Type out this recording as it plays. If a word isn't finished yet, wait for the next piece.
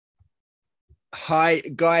Hi,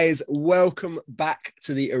 guys. Welcome back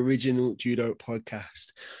to the original Judo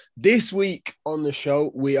podcast. This week on the show,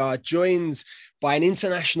 we are joined by an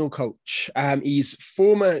international coach. He's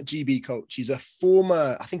former GB coach. He's a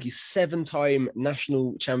former, I think he's 7-time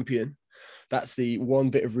national champion. That's the one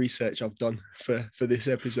bit of research I've done for this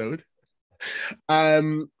episode.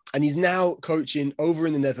 And he's now coaching over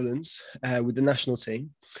in the Netherlands with the national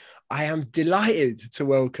team. I am delighted to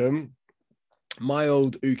welcome my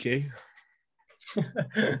old Uki.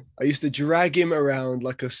 I used to drag him around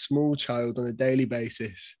like a small child on a daily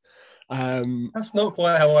basis. That's not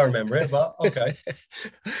quite how I remember it, but okay.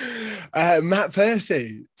 Matt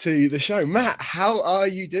Purssey to the show. Matt, how are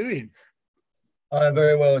you doing? I'm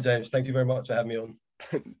very well, James. Thank you very much for having me on.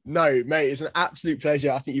 No, mate, it's an absolute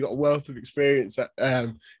pleasure. I think you've got a wealth of experience that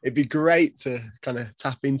it'd be great to kind of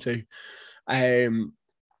tap into.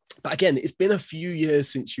 But again, it's been a few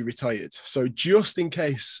years since you retired. So just in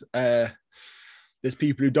case there's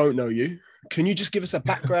people who don't know you, can you just give us a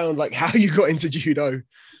background, like how you got into judo,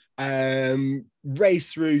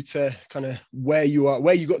 race through to kind of where you are,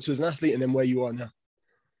 where you got to as an athlete, and then where you are now?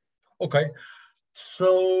 Okay.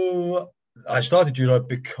 So I started judo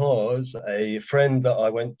because a friend that I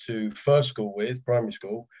went to first school with, primary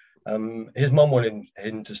school, his mum wanted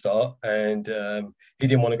him to start, and he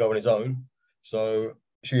didn't want to go on his own. So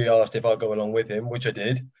she asked if I'd go along with him, which I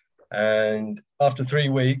did. And after 3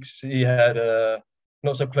 weeks, he had a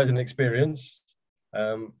not so pleasant experience.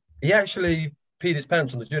 He actually peed his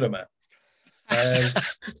pants on the judo mat.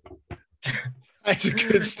 That's a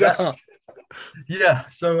good start. Yeah.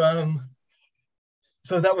 So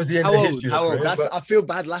that was the end of his judo How old? career, I feel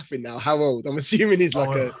bad laughing now. How old? I'm assuming he's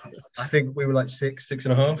like I think we were like six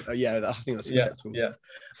and a half. Yeah, I think that's acceptable. Yeah.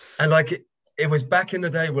 And like it was back in the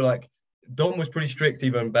day where like Don was pretty strict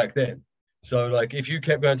even back then. So like if you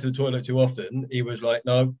kept going to the toilet too often, he was like,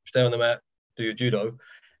 no, stay on the mat, do your judo.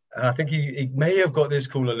 And I think he may have got this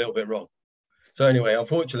call a little bit wrong. So anyway,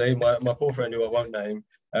 unfortunately, my poor friend, who I won't name,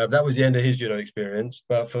 that was the end of his judo experience.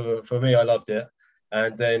 But for me, I loved it.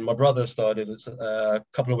 And then my brother started a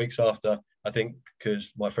couple of weeks after, I think,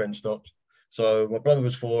 because my friend stopped. So my brother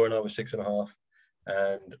was 4 and I was 6.5.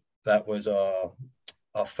 And that was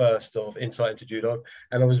our first sort of insight into judo.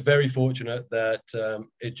 And I was very fortunate that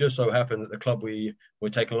it just so happened that the club we were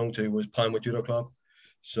taken along to was Pinewood Judo Club.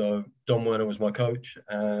 So Don Werner was my coach,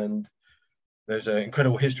 and there's an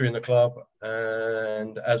incredible history in the club.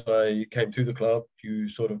 And as I came to the club, you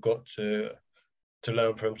sort of got to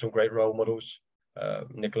learn from some great role models,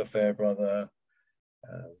 Nicola Fairbrother,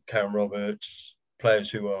 Karen Roberts,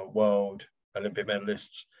 players who are world Olympic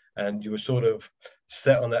medalists, and you were sort of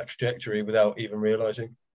set on that trajectory without even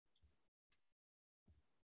realizing.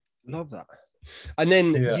 Love that. And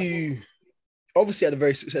then you obviously had a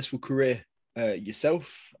very successful career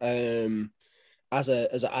yourself as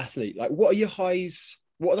an athlete. Like, what are your highs?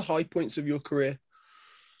 What are the high points of your career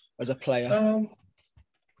as a player?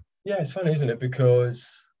 Yeah, it's funny, isn't it? Because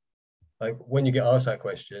like when you get asked that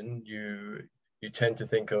question, you tend to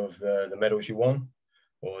think of the medals you won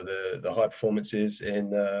or the high performances in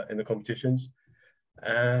the competitions.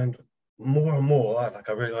 And more and more,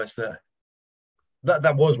 I realized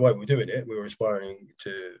that was why we were doing it. We were aspiring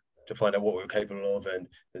to find out what we were capable of and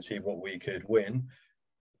see what we could win.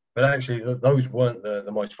 But actually, those weren't the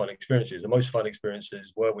most fun experiences. The most fun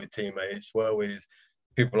experiences were with teammates, were with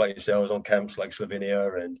people like yourselves on camps like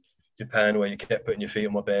Slovenia and Japan, where you kept putting your feet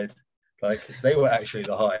on my bed. Like, they were actually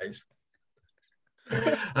the highs.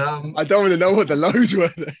 I don't want to know what the lows were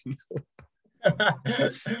then.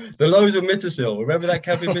 The lows of Mittersill. Remember that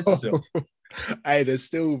camp in Mittersill? Hey, there's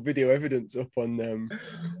still video evidence up on them.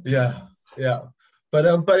 Yeah. But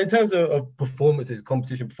in terms of performances,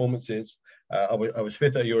 competition performances, I was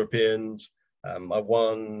 5th at Europeans. I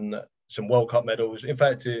won some World Cup medals. In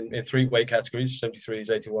fact, in 3 weight categories: 73s,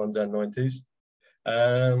 81s, and 90s.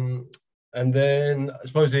 And then I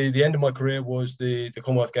suppose the end of my career was the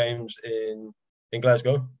Commonwealth Games in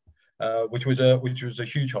Glasgow, which was a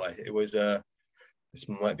huge high. It was this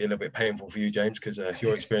might be a little bit painful for you, James, because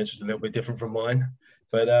your experience was a little bit different from mine.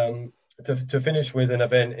 But to finish with an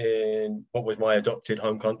event in what was my adopted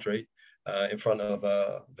home country, in front of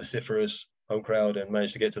a vociferous home crowd, and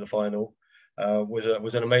managed to get to the final,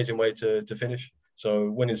 was an amazing way to finish. So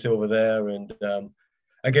winning silver there, and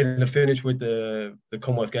again to finish with the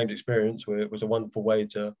Commonwealth Games experience, where it was a wonderful way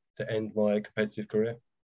to end my competitive career.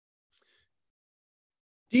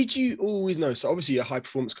 Did you always know? So obviously you're a high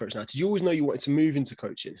performance coach now. Did you always know you wanted to move into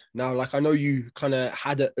coaching? Now, like, I know you kind of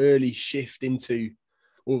had an early shift into,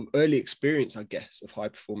 or early experience, I guess, of high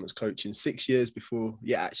performance coaching 6 years before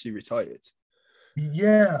you actually retired.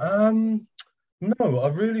 Yeah. No, I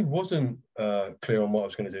really wasn't clear on what I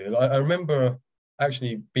was going to do. I remember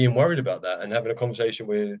actually being worried about that and having a conversation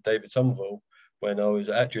with David Somerville when I was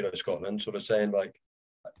at Judo Scotland, sort of saying like,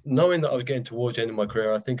 knowing that I was getting towards the end of my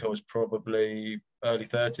career, I think I was probably early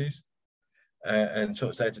 30s, and sort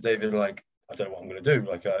of saying to David like, I don't know what I'm going to do.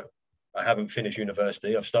 Like, I haven't finished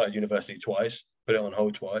university. I've started university twice, put it on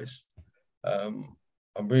hold twice. I'm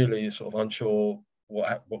really sort of unsure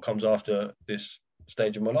what comes after this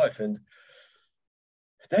stage of my life. And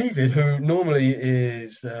David, who normally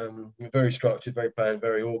is very structured, very planned,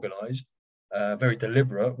 very organised, very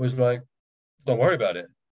deliberate, was like, "Don't worry about it."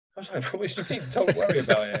 I was like, "What do you mean? Don't worry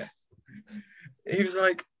about it?" He was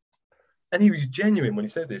like, and he was genuine when he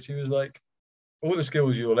said this. He was like, "All the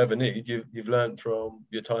skills you'll ever need, you've learned from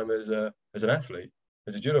your time as an athlete,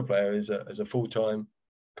 as a judo player, as a full-time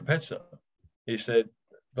competitor." He said,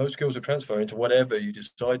 "Those skills will transfer into whatever you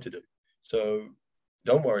decide to do. So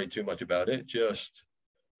don't worry too much about it. Just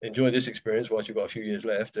enjoy this experience whilst you've got a few years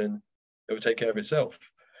left, and it will take care of itself."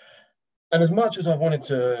 And as much as I wanted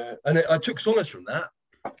to, and I took solace from that,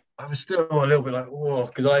 I was still a little bit like, oh,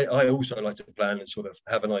 because I also like to plan and sort of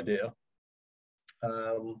have an idea.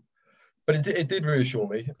 But it did reassure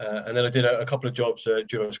me. And then I did a couple of jobs at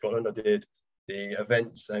Judo Scotland. I did the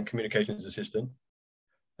events and communications assistant,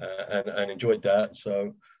 and enjoyed that.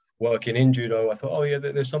 So working in judo, I thought, oh yeah,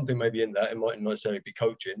 there's something maybe in that. It might not necessarily be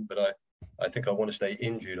coaching, but I think I want to stay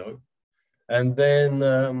in judo. And then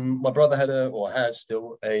my brother had has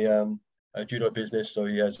still a judo business. So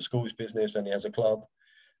he has a schools business and he has a club.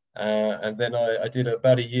 And then I did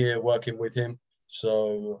about a year working with him.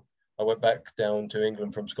 So I went back down to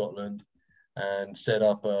England from Scotland and set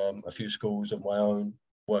up a few schools of my own,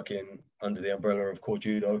 working under the umbrella of core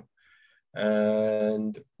judo,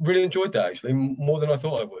 and really enjoyed that actually more than I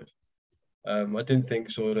thought I would. I didn't think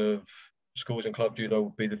sort of schools and club judo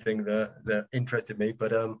would be the thing that interested me,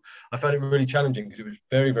 but I found it really challenging because it was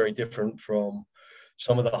very, very different from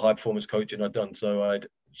some of the high performance coaching I'd done. So I'd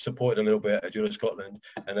supported a little bit at Judo Scotland,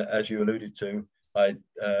 and as you alluded to, I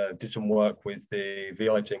did some work with the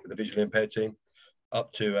VI team, with the visually impaired team,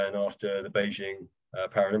 up to and after the Beijing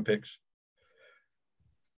Paralympics.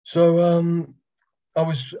 So I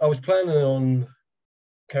was planning on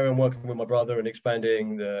carrying on working with my brother and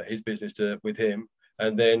expanding his business with him.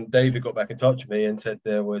 And then David got back in touch with me and said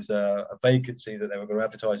there was a vacancy that they were going to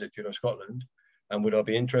advertise at Judo Scotland, and would I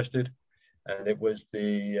be interested? And it was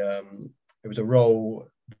a role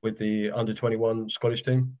with the under 21 Scottish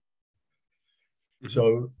team. Mm-hmm.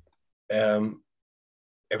 So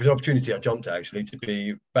it was an opportunity I jumped at, actually, to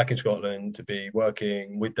be back in Scotland, to be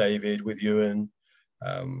working with David, with Ewan.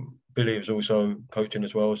 Billy was also coaching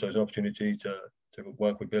as well, so it was an opportunity to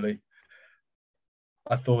work with Billy.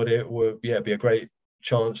 I thought it would be a great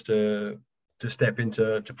chance to step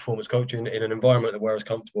into performance coaching in an environment where I was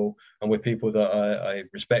comfortable and with people that I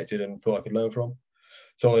respected and thought I could learn from.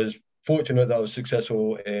 So I was fortunate that I was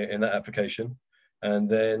successful in that application, and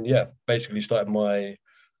then basically started my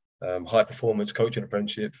high performance coaching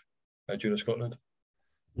apprenticeship at Judo Scotland.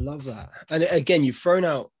 Love that. And again, you've thrown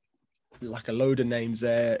out like a load of names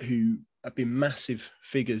there who have been massive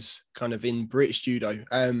figures kind of in British judo.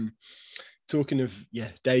 Talking of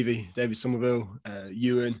David Somerville,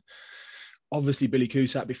 Ewan, obviously Billy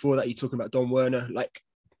Cusack. Before that, you're talking about Don Werner. Like,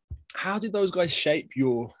 how did those guys shape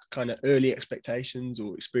your kind of early expectations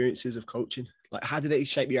or experiences of coaching? Like, how did they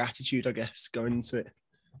shape your attitude, I guess, going into it?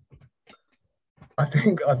 I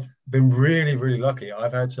think I've been really, really lucky.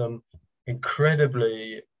 I've had some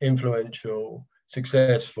incredibly influential,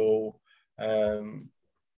 successful, and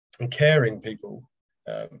caring people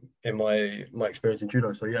in my experience in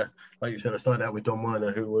judo. So like you said, I started out with Don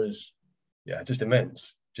Werner, who was just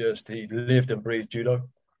immense. Just he lived and breathed judo.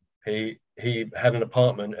 He had an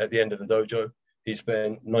apartment at the end of the dojo. He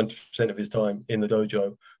spent 90% of his time in the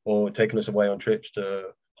dojo or taking us away on trips to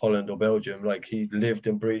Holland or Belgium. Like, he lived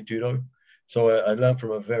and breathed judo. So I learned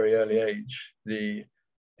from a very early age the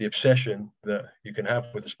obsession that you can have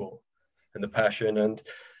with the sport, and the passion, and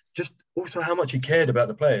just also how much he cared about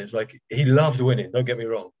the players. Like, he loved winning, don't get me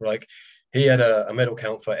wrong. Like, he had a medal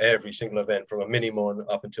count for every single event, from a mini-mon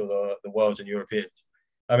up until the Worlds and Europeans.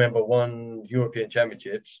 I remember one European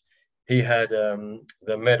Championships, he had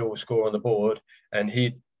the medal score on the board, and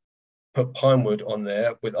he put Pinewood on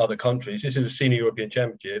there with other countries. This is a senior European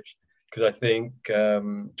Championships, because I think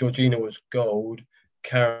Georgina was gold,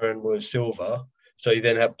 Karen was silver. So he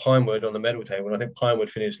then had Pinewood on the medal table, and I think Pinewood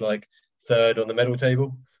finished like third on the medal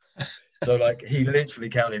table. So like, he literally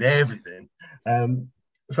counted everything.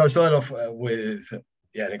 So I started off with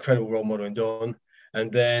an incredible role model in Don,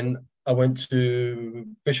 and then I went to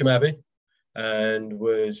Bisham Abbey and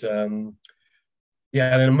was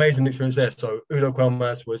yeah, an amazing experience there. So Udo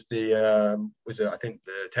Qualmas was I think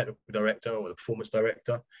the technical director or the performance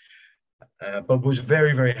director, but was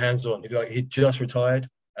very, very hands-on. He just retired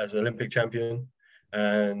as an Olympic champion,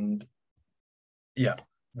 and yeah,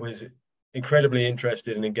 was incredibly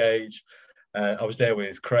interested and engaged. I was there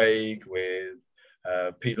with Craig, with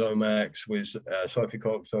Pete Lomax, with Sophie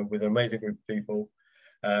Cox, so with an amazing group of people,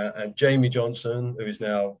 and Jamie Johnson, who is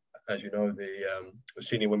now, as you know, the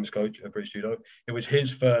senior women's coach at British Judo. It was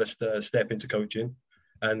his first step into coaching,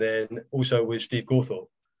 and then also with Steve Gawthorpe.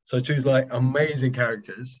 So two like amazing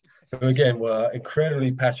characters who again were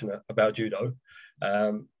incredibly passionate about judo,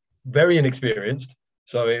 very inexperienced.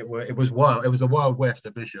 So it was wild. It was a wild west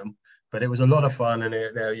at Bisham, but it was a lot of fun, and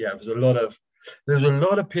it was a lot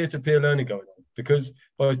of peer-to-peer learning going on because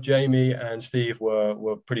both Jamie and Steve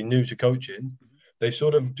were pretty new to coaching. They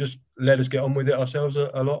sort of just let us get on with it ourselves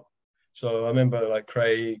a lot. So I remember like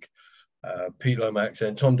Craig, Pete Lomax,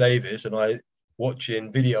 and Tom Davis, and I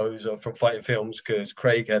watching videos from Fighting Films because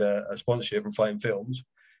Craig had a sponsorship from Fighting Films.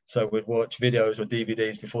 So we'd watch videos or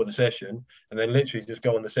DVDs before the session, and then literally just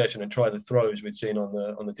go on the session and try the throws we'd seen on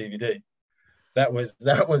the DVD. That was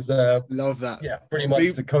love that. Yeah, pretty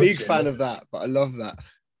much the coaching. Big fan of that, but I love that.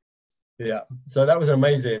 Yeah, so that was an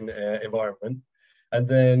amazing environment. And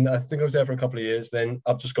then I think I was there for a couple of years, then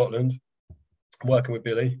up to Scotland, working with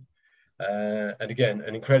Billy. And again,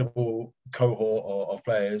 an incredible cohort of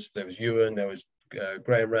players. There was Ewan, there was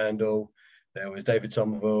Graham Randall, there was David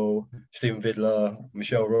Somerville, Stephen Vidler,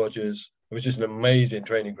 Michelle Rogers. It was just an amazing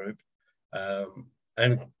training group.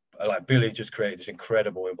 And like Billy just created this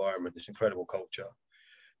incredible environment, this incredible culture.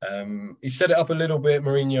 He set it up a little bit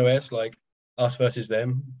Mourinho-esque, like us versus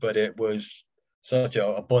them, but it was such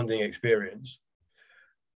a bonding experience.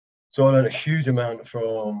 So I learned a huge amount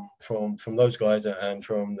from those guys and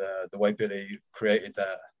from the way Billy created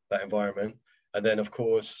that environment. And then, of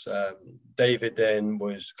course, David then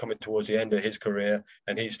was coming towards the end of his career,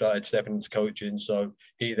 and he started stepping into coaching. So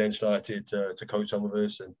he then started to coach some of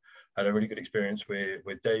us, and had a really good experience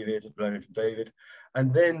with David, learning from David.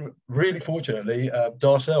 And then, really fortunately,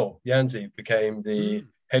 Darcel Yanzi became the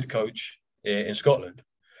head coach in Scotland.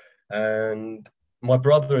 And my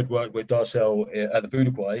brother had worked with Darcel at the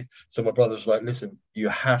Budokwai, so my brother was like, "Listen, you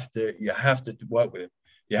have to work with him.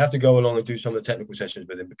 You have to go along and do some of the technical sessions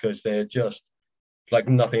with him because they're just like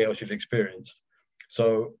nothing else you've experienced."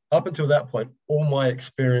 So up until that point, all my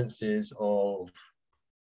experiences of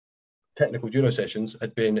technical judo sessions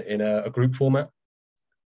had been in a group format.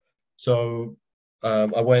 So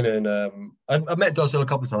I went and I met Darcel a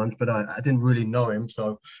couple of times, but I didn't really know him.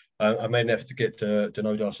 So I made an effort to get to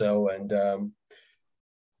know Darcel, and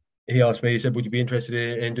he asked me, he said, "Would you be interested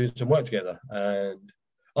in doing some work together?" And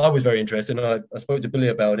I was very interested, and I spoke to Billy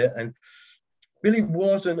about it, and Billy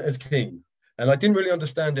wasn't as keen. And I didn't really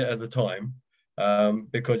understand it at the time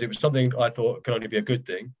because it was something I thought could only be a good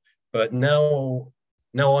thing. But now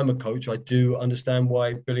I'm a coach, I do understand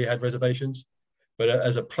why Billy had reservations. But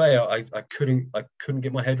as a player, I couldn't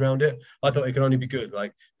get my head around it. I thought it could only be good.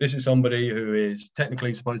 Like, this is somebody who is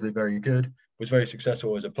technically supposedly very good, was very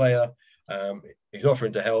successful as a player. He's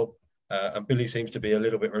offering to help, and Billy seems to be a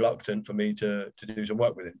little bit reluctant for me to do some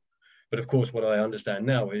work with him. But of course, what I understand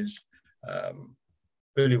now is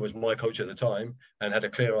Billy was my coach at the time and had a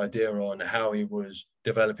clear idea on how he was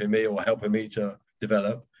developing me or helping me to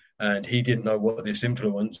develop. And he didn't know what this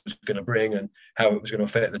influence was going to bring and how it was going to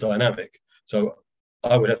affect the dynamic. So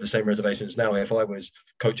I would have the same reservations now if I was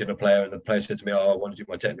coaching a player and the player said to me, "Oh, I want to do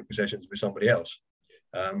my technical sessions with somebody else."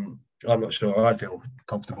 I'm not sure I'd feel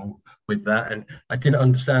comfortable with that. And I didn't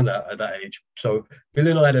understand that at that age. So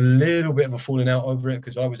Billy and I had a little bit of a falling out over it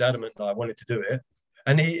because I was adamant that I wanted to do it.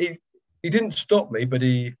 And he didn't stop me, but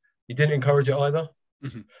he didn't encourage it either.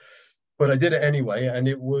 Mm-hmm. But I did it anyway, and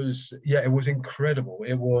it was incredible.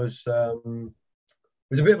 It was a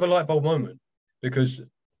bit of a light bulb moment because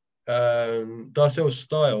Darcel's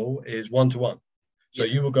style is one-to-one. So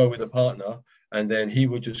you will go with a partner, and then he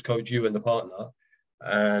would just coach you and the partner.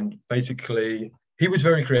 And basically, he was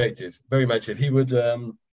very creative, very imaginative. He would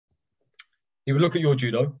look at your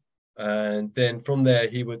judo, and then from there,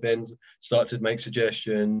 he would then start to make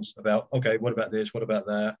suggestions about, okay, what about this? What about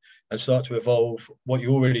that? And start to evolve what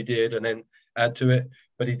you already did and then add to it.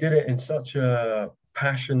 But he did it in such a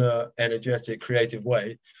passionate, energetic, creative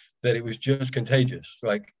way that it was just contagious.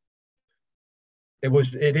 Like,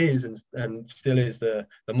 it is and still is the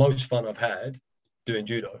most fun I've had doing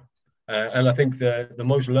judo. And I think the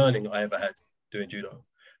most learning I ever had doing judo.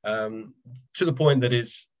 To the point that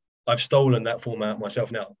I've stolen that format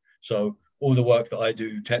myself now. So all the work that I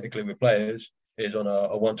do technically with players is on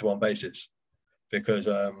a one-to-one basis because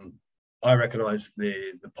I recognised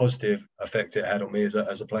the positive effect it had on me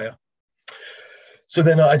as a player. So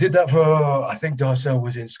then I did that for, I think Darcel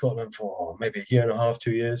was in Scotland for maybe a year and a half,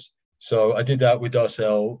 2 years. So I did that with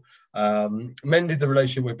Darcel, mended the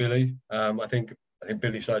relationship with Billy. I think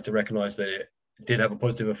Billy started to recognise that it did have a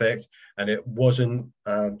positive effect, and it wasn't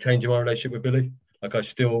changing my relationship with Billy. Like, I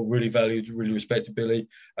still really valued, really respected Billy.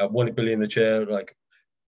 I wanted Billy in the chair. Like,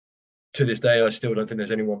 to this day, I still don't think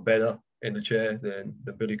there's anyone better in the chair than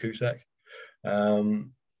Billy Cusack.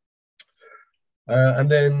 And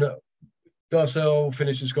then Darcel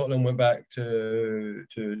finished in Scotland, went back to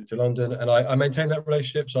London, and I maintained that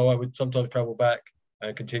relationship. So I would sometimes travel back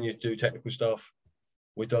and continue to do technical stuff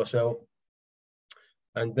with Darcel.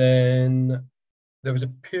 And then there was a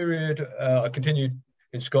period I continued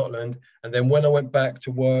in Scotland, and then when I went back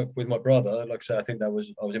to work with my brother, like I said, I think I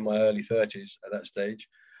was in my early 30s at that stage.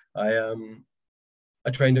 I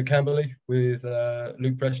trained at Camberley with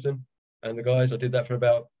Luke Preston and the guys. I did that for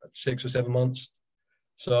about 6 or 7 months.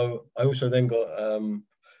 So I also then got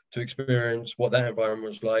to experience what that environment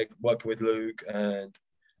was like, working with Luke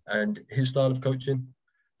and his style of coaching.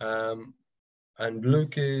 And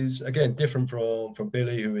Luke is, again, different from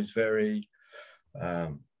Billy, who is very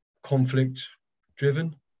conflict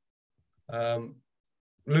driven.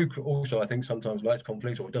 Luke also, I think, sometimes likes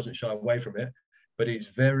conflict or doesn't shy away from it, but he's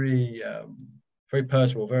very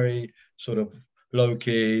personal, very sort of low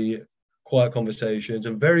key, quiet conversations,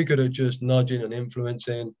 and very good at just nudging and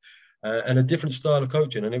influencing, and a different style of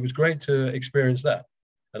coaching. And it was great to experience that.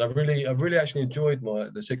 And I really actually enjoyed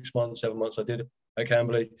the 6 months, 7 months I did at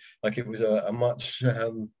Camberley. Like, it was a much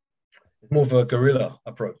more of a guerrilla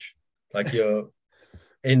approach. Like, you're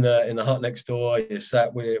in the hut next door, you're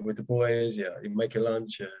sat with the boys, you're making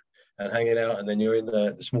lunch and hanging out, and then you're in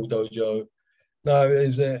the small dojo. No, it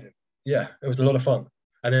was it was a lot of fun.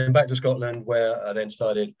 And then back to Scotland, where I then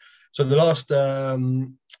started. So the last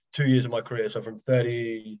 2 years of my career, so from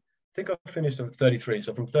 30, I think I finished at 33.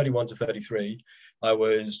 So from 31 to 33, I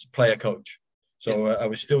was player coach. So I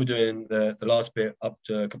was still doing the last bit up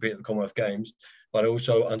to compete at the Commonwealth Games, but I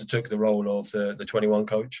also undertook the role of the 21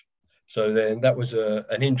 coach. So then that was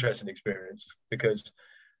an interesting experience, because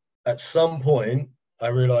at some point I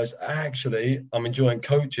realized, actually, I'm enjoying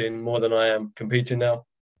coaching more than I am competing now.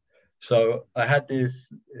 So I had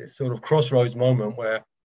this sort of crossroads moment where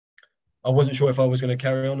I wasn't sure if I was going to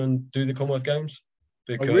carry on and do the Commonwealth Games.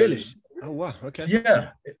 Because, oh, really? Oh, wow. Okay. Yeah,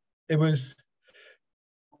 it was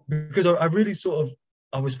because I really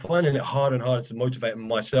I was finding it harder and harder to motivate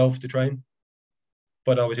myself to train,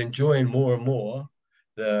 but I was enjoying more and more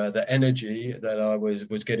the energy that I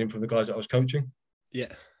was getting from the guys that I was coaching.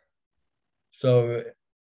 Yeah. So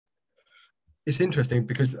it's interesting,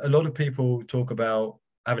 because a lot of people talk about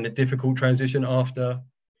having a difficult transition after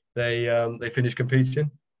they finish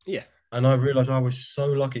competing. Yeah. And I realized I was so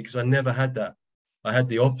lucky, because I never had that. I had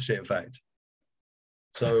the opposite, in fact.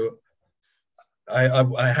 So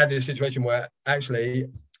I had this situation where actually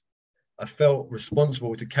I felt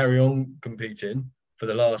responsible to carry on competing for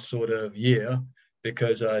the last sort of year,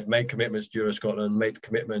 because I'd made commitments to JudoScotland, made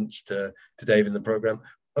commitments to Dave in the program,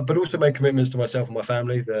 but also made commitments to myself and my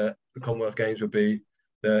family that the Commonwealth Games would be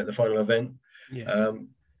the final event. Yeah.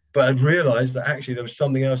 But I'd realised that actually there was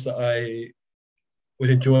something else that I was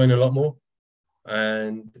enjoying a lot more.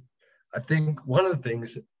 And I think one of the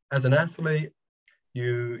things, as an athlete,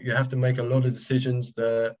 you have to make a lot of decisions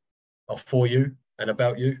that are for you and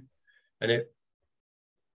about you, and it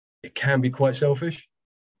can be quite selfish.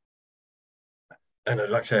 And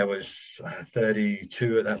like I say, I was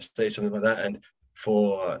 32 at that stage, something like that. And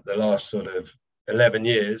for the last sort of 11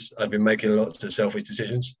 years, I've been making lots of selfish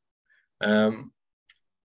decisions.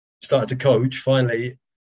 Started to coach, finally,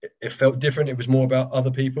 it felt different. It was more about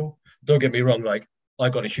other people. Don't get me wrong, like, I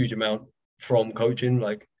got a huge amount from coaching.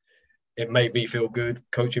 Like, it made me feel good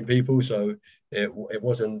coaching people. So it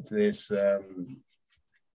wasn't this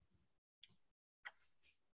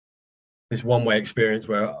this one-way experience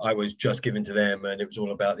where I was just giving to them and it was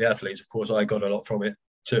all about the athletes. Of course, I got a lot from it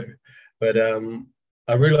too. But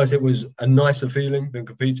I realized it was a nicer feeling than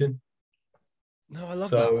competing. No, I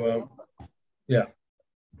love that. Yeah.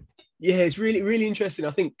 Yeah, it's really, really interesting.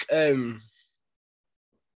 I think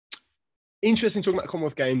interesting talking about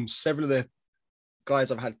Commonwealth Games. Several of the guys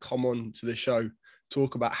I've had come on to the show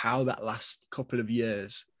talk about how that last couple of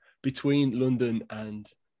years between London and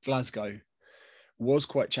Glasgow was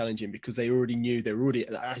quite challenging, because they already knew, they were already,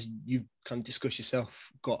 as you kind of discussed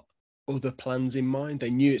yourself, got other plans in mind.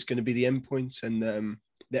 They knew it's going to be the end point, and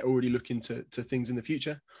they're already looking to things in the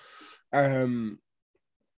future. But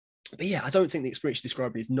yeah, I don't think the experience you're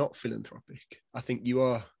describing is not philanthropic. I think you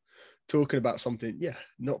are talking about something,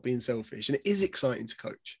 not being selfish. And it is exciting to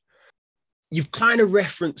coach. You've kind of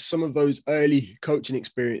referenced some of those early coaching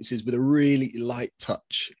experiences with a really light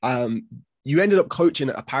touch. You ended up coaching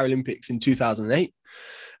at a Paralympics in 2008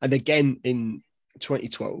 and again in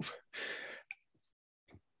 2012.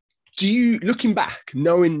 Do you, looking back,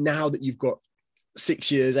 knowing now that you've got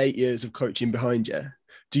 8 years of coaching behind you,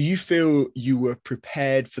 do you feel you were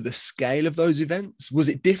prepared for the scale of those events? Was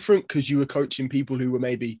it different because you were coaching people who were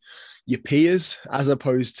maybe your peers as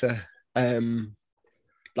opposed to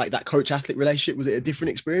like that coach-athlete relationship? Was it a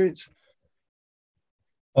different experience?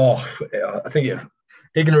 Oh, I think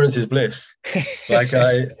ignorance is bliss. Like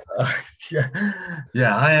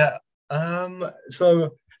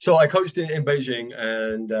so I coached in Beijing,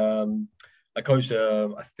 and I coached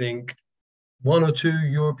I think 1 or 2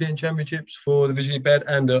 European championships for the visually impaired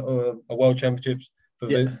and a world championships for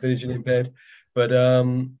visually impaired. But I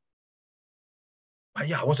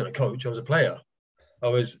wasn't a coach. I was a player. I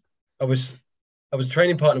was a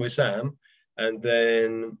training partner with Sam, and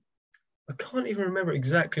then I can't even remember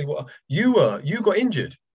exactly what you were. You got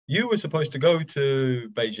injured. You were supposed to go to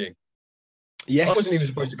Beijing. Yes. I wasn't even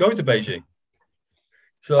supposed to go to Beijing.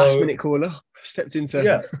 So last minute caller stepped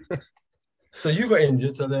into. So you got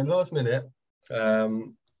injured. So then last minute,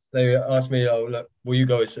 they asked me, "Oh, look, will you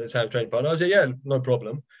go as Sam's training partner?" I said, "Yeah, no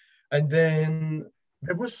problem." And then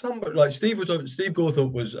there was somebody like Steve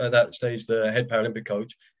Gawthorpe was at that stage the head Paralympic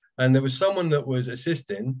coach, and there was someone that was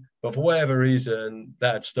assisting, but for whatever reason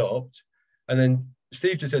that had stopped. And then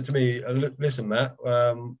Steve just said to me, "Listen, Matt,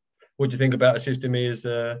 what do you think about assisting me as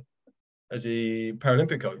the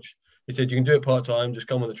Paralympic coach?" He said, "You can do it part time, just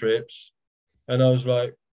come on the trips." And I was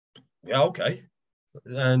like, "Yeah, okay."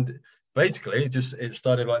 And basically, it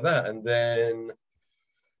started like that. And then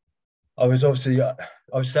I was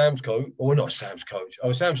Sam's coach, or not Sam's coach. I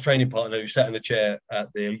was Sam's training partner who sat in the chair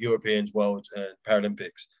at the Europeans, Worlds, and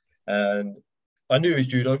Paralympics. And I knew his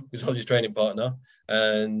judo because I was his training partner,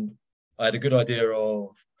 and I had a good idea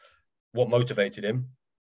of what motivated him.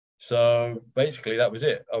 So basically, that was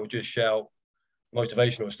it. I would just shout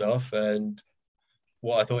motivational stuff and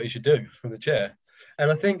what I thought he should do from the chair.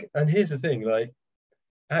 And here's the thing, like,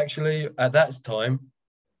 actually, at that time,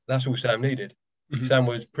 that's all Sam needed. Mm-hmm. Sam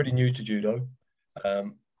was pretty new to judo.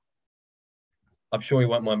 I'm sure he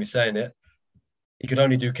won't mind me saying it. He could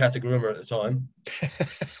only do kataguruma at the time.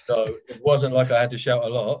 So it wasn't like I had to shout a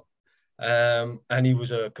lot. And he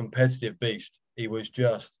was a competitive beast. I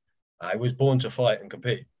was born to fight and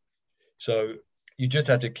compete. So you just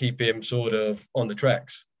had to keep him sort of on the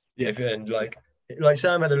tracks. Yeah. And like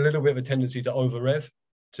Sam had a little bit of a tendency to over rev,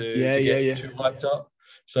 to get too hyped up.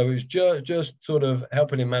 So it was just sort of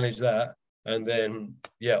helping him manage that. And then,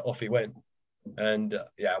 off he went. And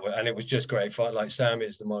and it was just great fun. Like, Sam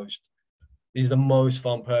is he's the most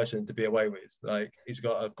fun person to be away with. Like, he's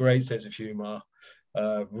got a great sense of humor,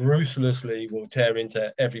 ruthlessly will tear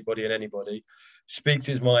into everybody and anybody, speaks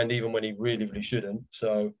his mind even when he really, really shouldn't.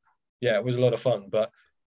 So, it was a lot of fun. But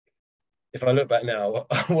if I look back now,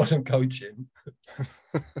 I wasn't coaching.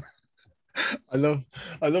 I love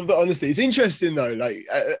the honesty. It's interesting though, like,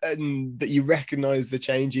 and that you recognize the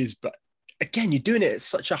changes, but again, you're doing it at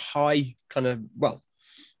such a high kind of,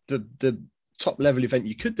 the top level event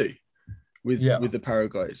you could do with the para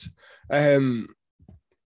guys.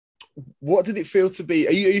 What did it feel to be?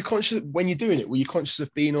 Are you conscious when you're doing it? Were you conscious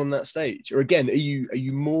of being on that stage, or again, are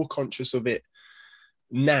you more conscious of it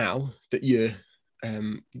now that you're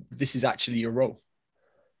this is actually your role?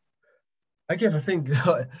 Again, I think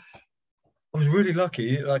I was really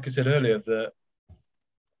lucky, like I said earlier, that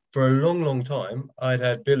for a long, long time, I'd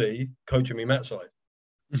had Billy coaching me mat side.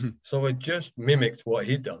 Mm-hmm. So I just mimicked what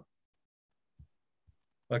he'd done.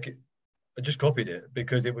 I just copied it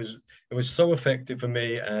because it was so effective for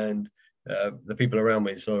me and the people around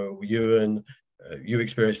me. So Ewan, you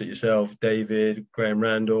experienced it yourself, David, Graham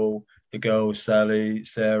Randall, the girls, Sally,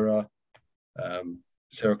 Sarah,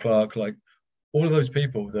 Sarah Clark, like all of those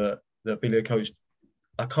people that Billy had coached.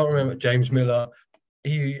 I can't remember, James Miller.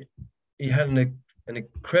 He had an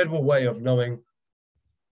incredible way of knowing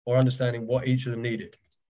or understanding what each of them needed.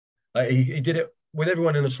 Like he did it with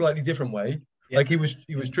everyone in a slightly different way. Yeah. Like he was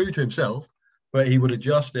true to himself, but he would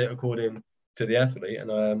adjust it according to the athlete.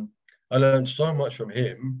 And I learned so much from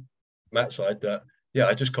him, Matt side, that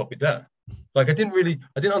I just copied that. Like I didn't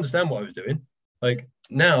understand what I was doing. Like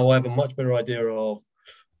now I have a much better idea of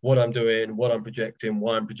what I'm doing, what I'm projecting,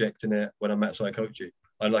 why I'm projecting it when I'm Matt side coaching.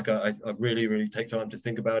 And like I really, really take time to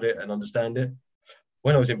think about it and understand it.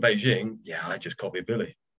 When I was in Beijing, I just copied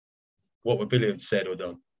Billy. What would Billy have said or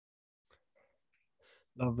done?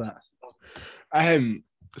 Love that.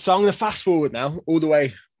 So I'm going to fast forward now all the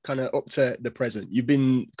way kind of up to the present. You've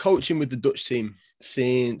been coaching with the Dutch team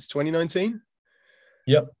since 2019.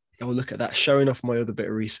 Yep. Oh, look at that, showing off my other bit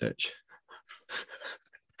of research.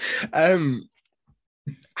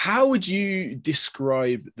 How would you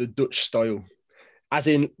describe the Dutch style? As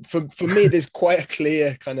in, for me, there's quite a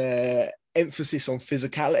clear kind of emphasis on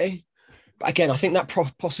physicality. But again, I think that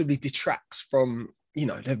possibly detracts from,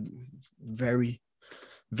 they're very,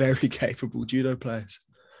 very capable judo players.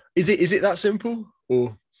 Is it that simple?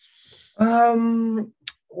 Or well,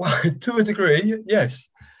 to a degree, yes.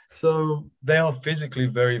 So they are physically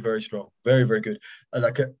very, very strong, very, very good. And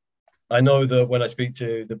I know that when I speak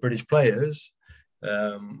to the British players,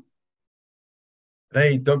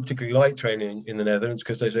 they don't particularly like training in the Netherlands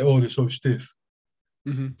because they say, "Oh, they're so stiff."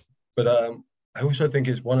 Mm-hmm. But I also think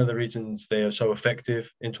it's one of the reasons they are so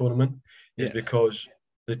effective in tournament is because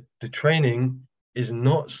the training is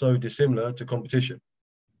not so dissimilar to competition.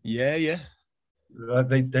 Yeah.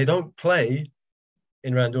 They don't play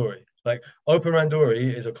in randori. Like open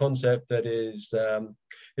randori is a concept that is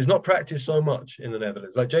not practiced so much in the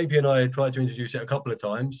Netherlands. Like JP and I tried to introduce it a couple of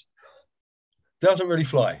times. Doesn't really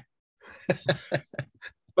fly.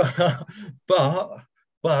 but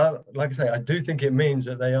like I say, I do think it means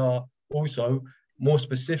that they are also more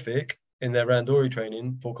specific in their randori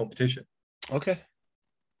training for competition. Okay.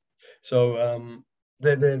 So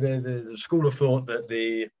there's a school of thought that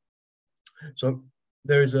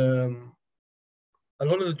there is a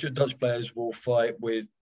lot of the Dutch players will fight with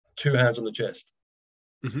two hands on the chest,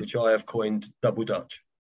 which I have coined double Dutch.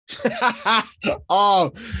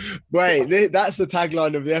 Oh, wait, that's the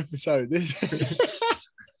tagline of the episode.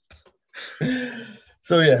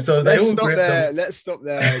 So let's stop there. Let's stop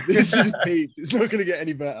there. This is peak. It's not going to get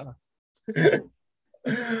any better.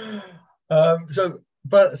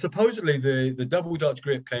 But supposedly the double Dutch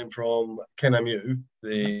grip came from KNMU,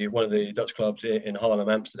 one of the Dutch clubs in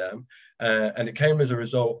Haarlem, Amsterdam, and it came as a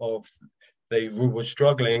result of they were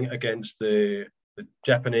struggling against the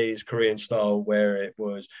Japanese Korean style, where it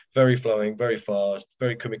was very flowing, very fast,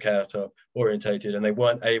 very kumikata orientated, and they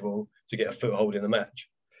weren't able to get a foothold in the match.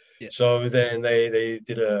 Yeah. So then they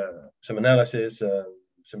did some analysis,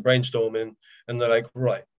 some brainstorming, and they're like,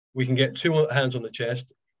 right, we can get two hands on the chest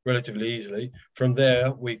relatively easily. From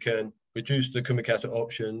there, we can reduce the kumikata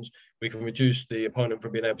options, we can reduce the opponent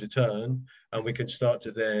from being able to turn, and we can start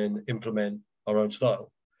to then implement our own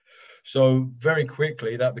style. So very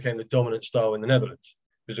quickly, that became the dominant style in the Netherlands.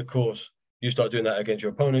 Because, of course, you start doing that against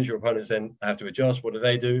your opponents then have to adjust. What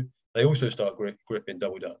do? They also start gripping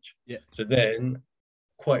double Dutch. Yeah. So then,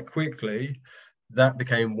 quite quickly, that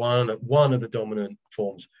became one of the dominant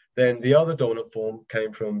forms. Then the other dominant form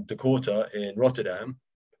came from De Korte in Rotterdam,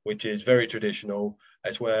 which is very traditional.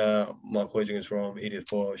 That's where Mark Huizing is from, Edith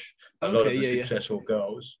Bosch, a lot of the successful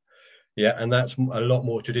girls. Yeah, and that's a lot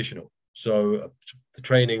more traditional. So the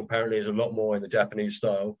training apparently is a lot more in the Japanese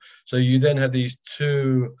style. So you then have these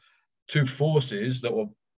two forces that were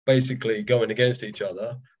basically going against each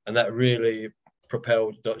other, and that really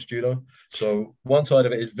propelled Dutch judo. So one side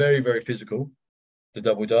of it is very, very physical, the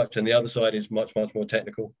double Dutch, and the other side is much, much more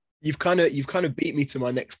technical. You've kind of beat me to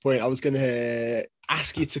my next point. I was going to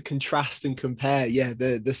ask you to contrast and compare,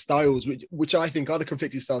 the styles, which I think are the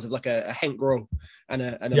conflicting styles of like a Henk Grol and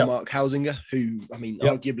a Mark Huizinga, who, I mean,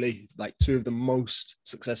 arguably like two of the most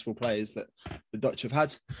successful players that the Dutch have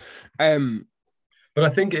had. But I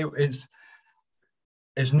think it's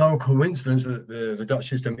no coincidence that the Dutch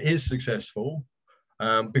system is successful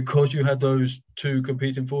because you had those two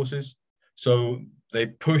competing forces. So they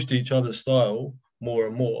pushed each other's style more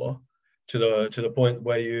and more to the point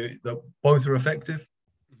where both are effective.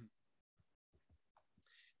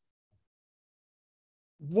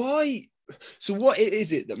 Why? So what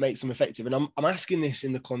is it that makes them effective? And I'm asking this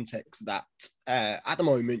in the context that at the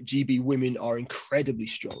moment GB women are incredibly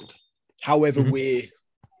strong. However, we're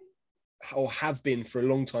or have been for a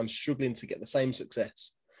long time struggling to get the same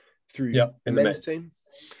success through the men's team.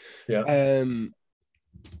 Yeah.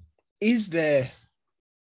 Is there,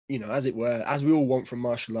 as it were, as we all want from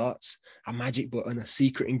martial arts, a magic button, a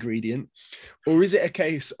secret ingredient? Or is it a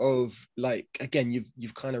case of, like, again,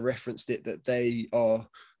 you've kind of referenced it, that they are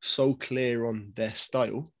so clear on their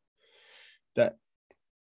style that,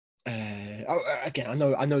 again,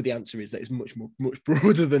 I know the answer is that it's much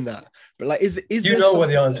broader than that. But like, is you know what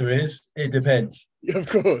the answer is? It depends. Of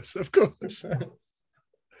course.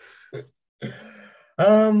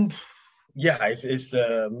 Yeah, it's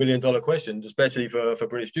the $1 million question, especially for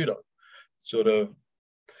British judo. Sort of,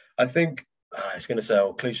 I think it's going to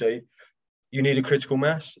sound cliche. You need a critical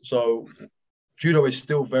mass. So judo is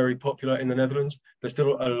still very popular in the Netherlands. There's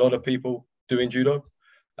still a lot of people doing judo.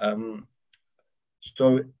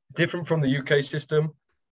 So different from the UK system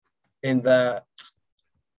in that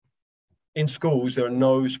in schools, there are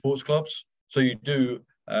no sports clubs. So you do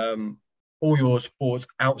all your sports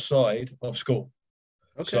outside of school.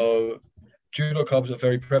 Okay. So judo clubs are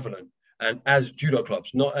very prevalent, and as judo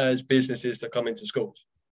clubs, not as businesses that come into schools.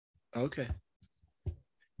 Okay.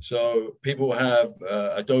 So people have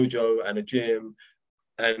a dojo and a gym,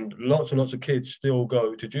 and lots of kids still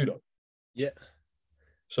go to judo. Yeah.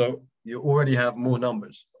 So you already have more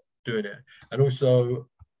numbers doing it. And also,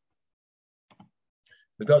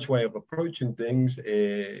 the Dutch way of approaching things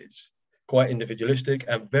is quite individualistic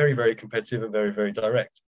and very, very competitive and very, very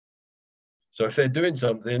direct. So if they're doing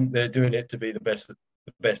something, they're doing it to be the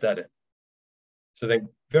best at it. So then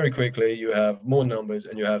very quickly you have more numbers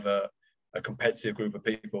and you have a competitive group of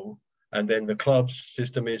people. And then the clubs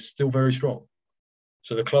system is still very strong.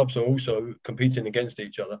 So the clubs are also competing against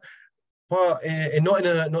each other, but not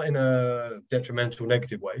in a detrimental,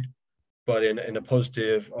 negative way, but in a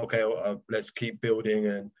positive. Okay, let's keep building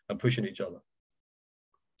and pushing each other.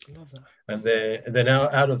 I love that. And then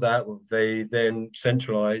out of that, they then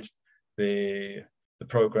centralized the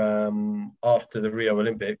program after the Rio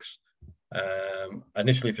Olympics,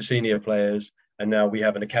 initially for senior players, and now we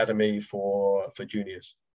have an academy for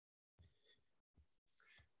juniors.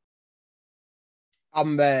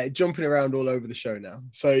 I'm jumping around all over the show now.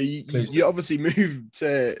 So you obviously moved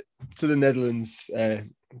to the Netherlands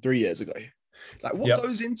 3 years ago. Like, what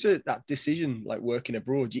goes into that decision, like working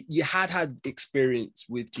abroad? You had experience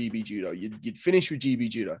with GB Judo. You'd finished with GB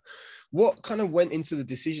Judo. What kind of went into the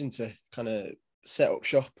decision to kind of set up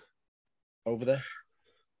shop over there?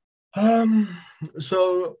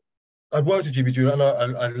 So I worked at GB Judo,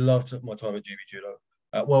 and I loved my time at GB Judo.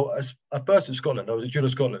 Well, at first at Scotland, I was at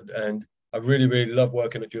JudoScotland, and I really, really loved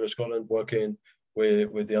working at JudoScotland, working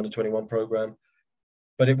with the under-21 program.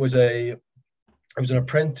 But it was an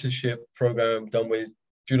apprenticeship program done with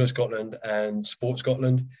JudoScotland and Sport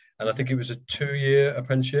Scotland, and I think it was a 2-year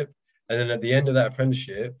apprenticeship. And then at the end of that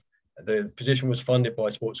apprenticeship, the position was funded by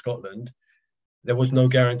Sport Scotland. There was no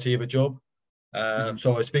guarantee of a job.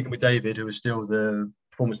 So I was speaking with David, who was still the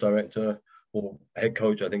performance director or head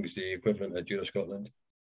coach, I think is the equivalent at JudoScotland,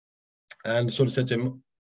 and sort of said to him,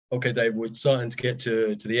 okay, Dave, we're starting to get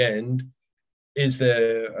to the end. Is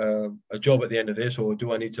there a job at the end of this, or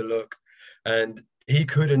do I need to look? And he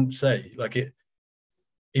couldn't say,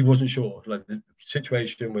 he wasn't sure. Like the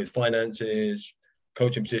situation with finances,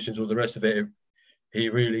 coaching positions, all the rest of it, he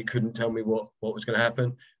really couldn't tell me what was going to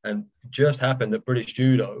happen. And it just happened that British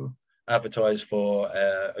Judo advertised for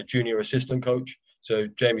a junior assistant coach. So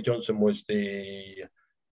Jamie Johnson was the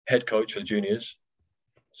head coach for the juniors.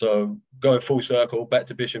 So going full circle back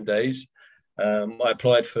to Bisham days, I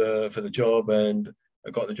applied for the job, and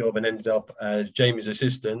I got the job and ended up as Jamie's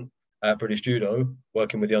assistant at British Judo,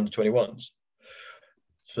 working with the under-21s.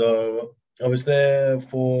 So I was there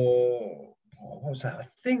for, what was that? I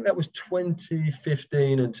think that was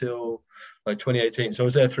 2015 until like 2018. So I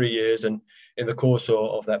was there 3 years, and in the course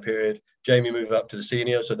of that period, Jamie moved up to the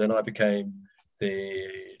senior. So then I became the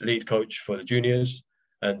lead coach for the juniors,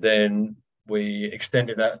 and then we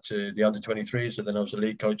extended that to the under-23s. So then I was the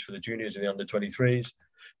lead coach for the juniors and the under-23s.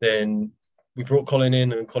 Then we brought Colin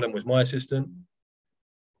in, and Colin was my assistant,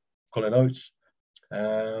 Colin Oates.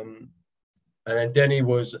 And then Denny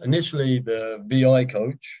was initially the VI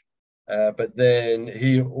coach, but then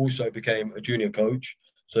he also became a junior coach.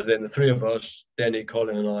 So then the three of us, Denny,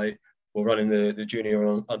 Colin, and I, were running the junior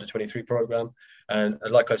under-23 program. And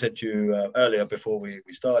like I said to you earlier before we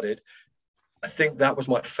started, I think that was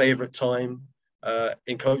my favorite time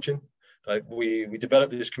in coaching. Like we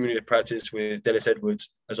developed this community practice with Dennis Edwards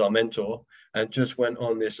as our mentor, and just went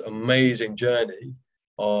on this amazing journey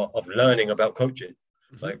of learning about coaching.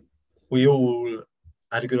 Mm-hmm. Like we all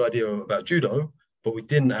had a good idea about judo, but we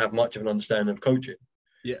didn't have much of an understanding of coaching.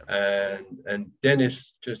 Yeah. And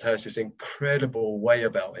Dennis just has this incredible way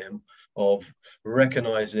about him of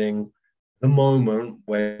recognizing the moment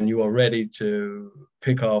when you are ready to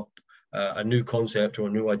pick up a new concept or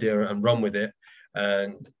a new idea and run with it.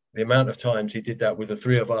 And the amount of times he did that with the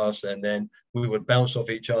three of us, and then we would bounce off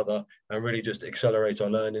each other and really just accelerate our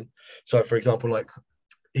learning. So for example, like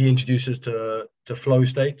he introduced us to flow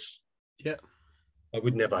states. Yeah. I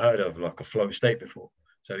would never heard of like a flow state before.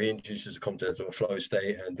 So he introduced us the concept of a flow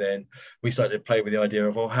state, and then we started to play with the idea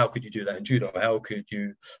of, how could you do that in judo? How could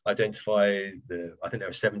you identify I think there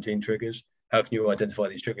were 17 triggers. How can you identify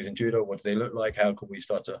these triggers in judo? What do they look like? How can we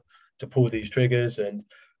start to pull these triggers? And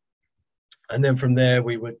then from there,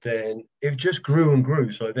 it just grew and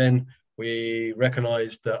grew. So then we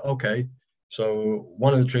recognized that, okay, so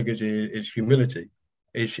one of the triggers is humility.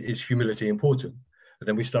 Is humility important? And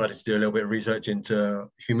then we started to do a little bit of research into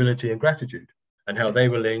humility and gratitude and how they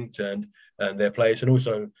were linked and their place, and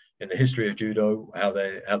also in the history of judo, how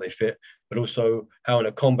they fit, but also how in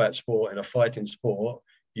a combat sport, in a fighting sport,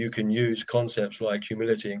 you can use concepts like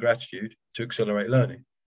humility and gratitude to accelerate learning.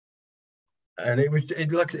 And it was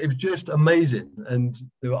just amazing. And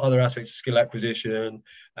there were other aspects of skill acquisition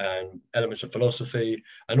and elements of philosophy,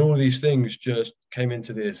 and all these things just came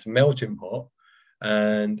into this melting pot,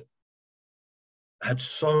 and had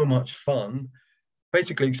so much fun,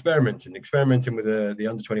 basically experimenting with the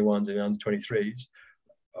under 21s and the under 23s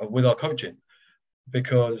with our coaching,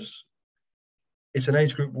 because it's an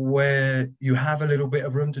age group where you have a little bit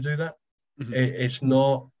of room to do that.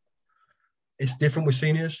 Mm-hmm. It's different with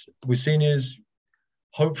seniors. With seniors,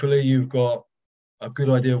 hopefully you've got a good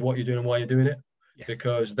idea of what you're doing and why you're doing it,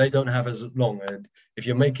 because they don't have as long. And if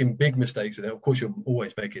you're making big mistakes with them, of course you're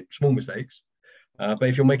always making small mistakes, but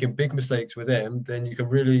if you're making big mistakes with them, then you can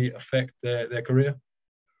really affect their career.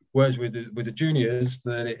 Whereas with the juniors,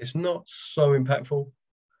 then it's not so impactful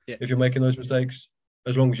if you're making those mistakes,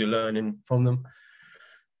 as long as you're learning from them.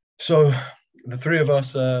 So the three of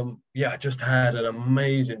us, just had an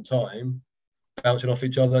amazing time bouncing off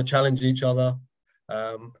each other, challenging each other.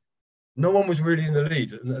 No one was really in the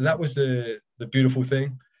lead. That was the beautiful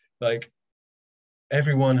thing. Like,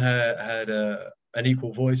 everyone had an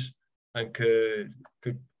equal voice and could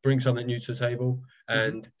bring something new to the table,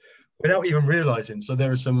 and without even realizing. So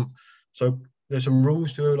there's some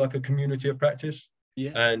rules to like a community of practice.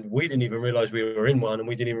 Yeah. And we didn't even realize we were in one, and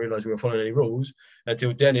we didn't even realize we were following any rules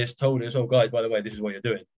until Dennis told us, "Oh, guys, by the way, this is what you're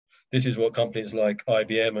doing. This is what companies like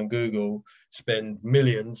IBM and Google spend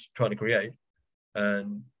millions trying to create,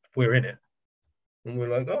 and we're in it." And we're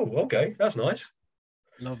like, "Oh, okay, that's nice."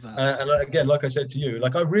 Love that. And again, like I said to you,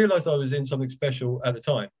 like, I realized I was in something special at the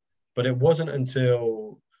time, but it wasn't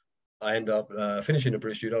until I end up finishing the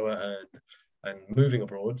British Judo and moving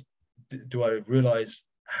abroad do I realize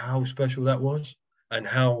how special that was, and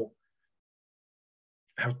how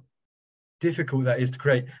difficult that is to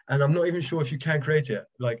create. And I'm not even sure if you can create it.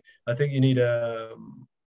 Like, I think you need a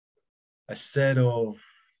set of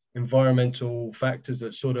environmental factors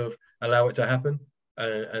that sort of allow it to happen,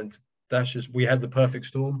 and that's just, we had the perfect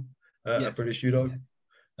storm at British Judo.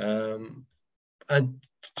 And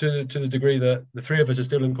to the degree that the three of us are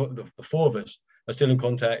still the four of us are still in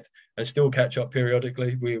contact and still catch up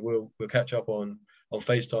periodically. We'll catch up on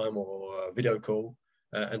FaceTime or video call,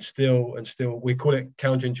 and still we call it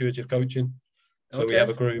counterintuitive coaching. So we have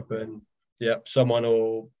a group, and someone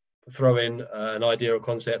will throw in an idea or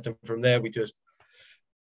concept, and from there we just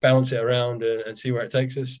bounce it around and see where it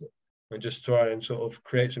takes us, and just try and sort of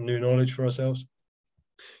create some new knowledge for ourselves.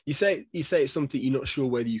 You say it's something you're not sure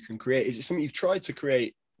whether you can create. Is it something you've tried to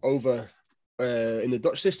create over in the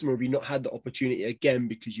Dutch system, or have you not had the opportunity again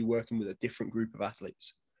because you're working with a different group of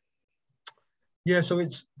athletes? Yeah, so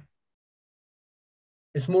it's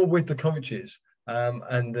more with the coaches,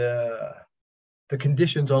 and the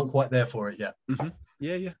conditions aren't quite there for it yet. Mm-hmm.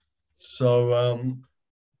 Yeah. So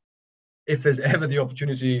if there's ever the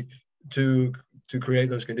opportunity to create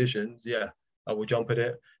those conditions, I will jump at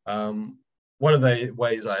it. One of the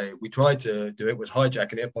ways we tried to do it was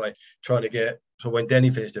hijacking it by trying to get. So when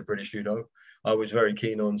Denny finished at British Judo, I was very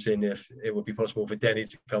keen on seeing if it would be possible for Denny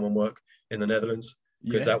to come and work in the Netherlands,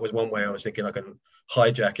 because that was one way I was thinking I can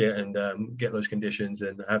hijack it and get those conditions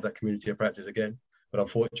and have that community of practice again. But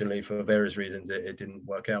unfortunately, for various reasons, it didn't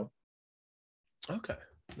work out. Okay,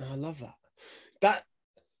 no, I love that.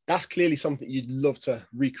 That's clearly something you'd love to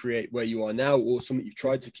recreate where you are now, or something you've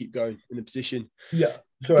tried to keep going in the position. Yeah.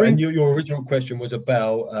 So, and your original question was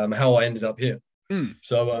about how I ended up here.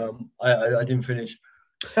 So I didn't finish.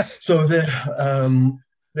 So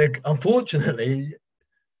unfortunately,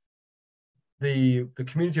 the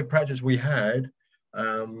community of practice we had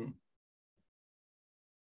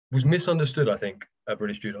was misunderstood, I think, at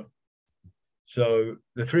British Judo. So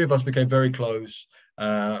the three of us became very close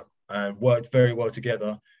and worked very well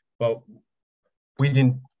together, but I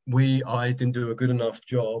didn't do a good enough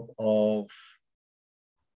job of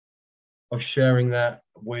sharing that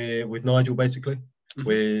with Nigel, basically,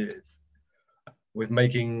 with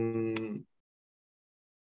making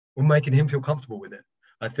him feel comfortable with it.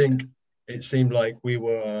 I think it seemed like we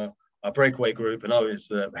were a breakaway group, and I was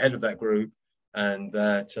the head of that group, and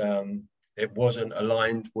that it wasn't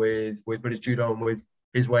aligned with British Judo and with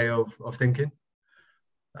his way of thinking.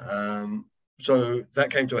 So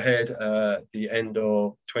that came to a head at the end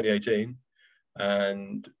of 2018,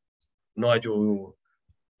 and Nigel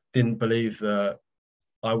didn't believe that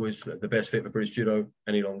I was the best fit for British Judo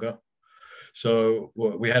any longer. So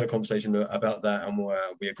we had a conversation about that, and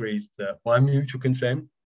we agreed that by mutual consent,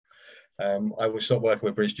 I would stop working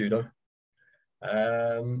with British Judo,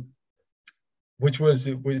 which was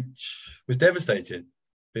devastating,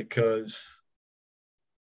 because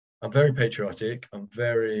I'm very patriotic. I'm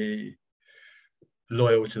very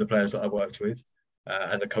loyal to the players that I worked with,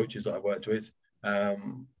 and the coaches that I worked with.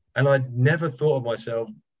 And I never thought of myself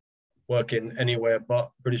working anywhere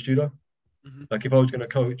but British Judo. Mm-hmm. Like, if I was going to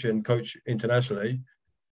coach internationally,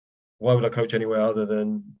 why would I coach anywhere other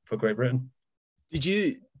than for Great Britain? Did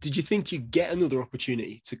you think you'd get another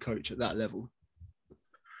opportunity to coach at that level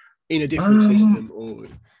in a different system, or?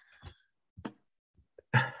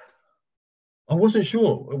 I wasn't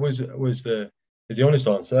sure. It was the honest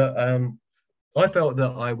answer. I felt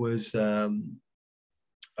that I was a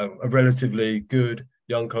relatively good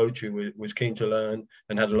young coach who was keen to learn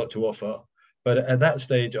and had a lot to offer. But at that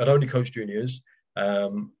stage, I'd only coached juniors.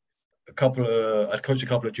 I'd coached a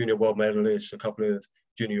couple of junior world medalists, a couple of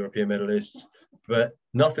junior European medalists, but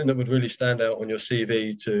nothing that would really stand out on your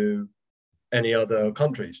CV to any other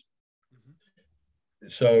countries. Mm-hmm.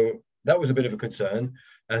 So that was a bit of a concern.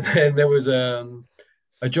 And then there was a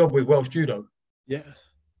job with Welsh Judo. Yeah.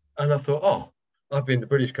 And I thought, oh, I've been the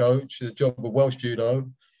British coach. There's a job with Welsh Judo.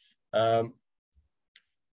 That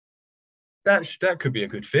could be a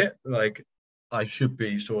good fit. Like, I should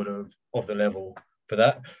be sort of the level for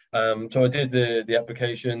that. So I did the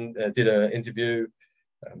application, did an interview,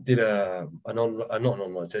 did an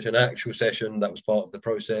online session, an actual session that was part of the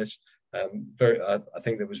process. I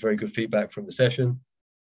think there was very good feedback from the session.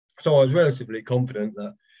 So I was relatively confident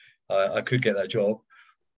that I could get that job.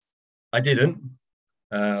 I didn't.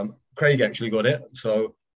 Craig actually got it,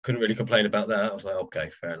 so couldn't really complain about that. I was like, okay,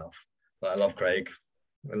 fair enough. But I love Craig,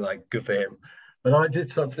 like, good for him. But I did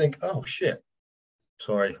start to think, oh shit.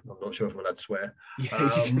 Sorry, I'm not sure if I'm allowed to swear.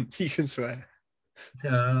 Yeah, you can swear.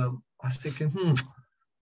 I was thinking,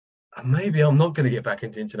 maybe I'm not going to get back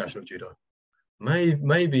into international judo.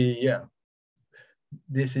 Maybe, yeah,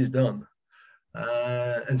 this is done.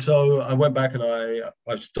 And so I went back and I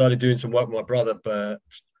started doing some work with my brother, but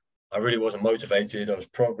I really wasn't motivated. I was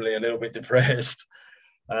probably a little bit depressed.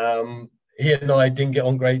 He and I didn't get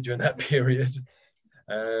on great during that period.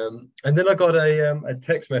 And then I got a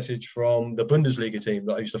text message from the Bundesliga team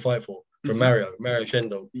that I used to fight for, from Mario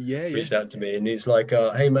Schendo. Yeah. Reached out to me, and he's like,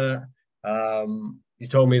 hey, Matt, you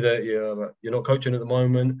told me that you're not coaching at the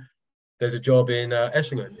moment. There's a job in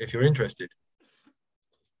Essingen if you're interested.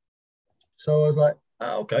 So I was like,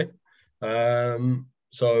 okay.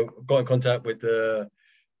 So got in contact with the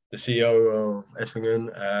CEO of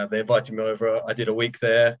Essingen. They invited me over. I did a week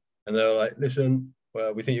there, and they were like, listen,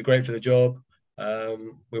 well, we think you're great for the job.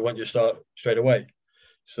 We want you to start straight away.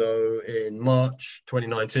 So in March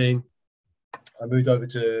 2019, I moved over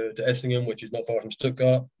to Essingen, which is not far from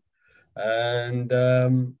Stuttgart, and I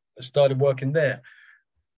started working there.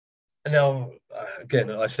 And now, again,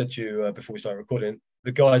 I said to you before we started recording,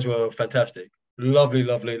 the guys were fantastic, lovely,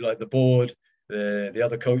 like the board, the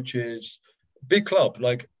other coaches, big club,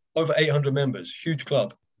 like over 800 members, huge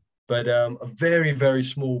club, but a very, very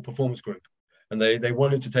small performance group. And they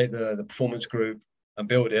wanted to take the performance group and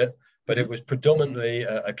build it, but it was predominantly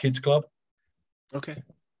a kids club. Okay.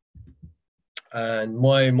 And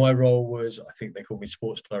my role was, I think they called me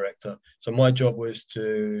sports director. So my job was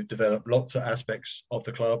to develop lots of aspects of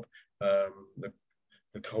the club, the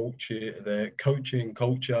coaching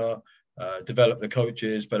culture, develop the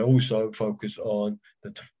coaches, but also focus on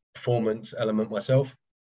the performance element myself.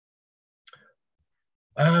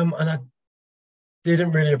 And I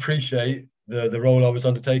didn't really appreciate the role I was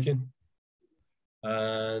undertaking.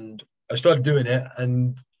 And I started doing it,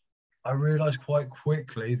 and I realized quite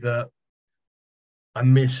quickly that I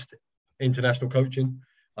missed international coaching.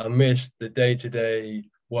 I missed the day-to-day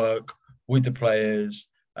work with the players,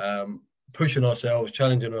 pushing ourselves,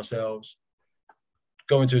 challenging ourselves,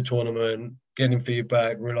 going to a tournament, getting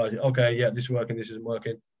feedback, realizing, okay, yeah, this is working, this isn't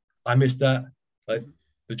working. I missed that. Like,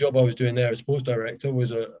 the job I was doing there as sports director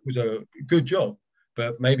was a good job,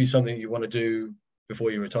 but maybe something you want to do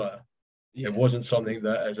before you retire. Yeah. It wasn't something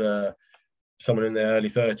that, as someone in their early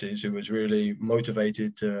 30s who was really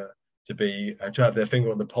motivated to have their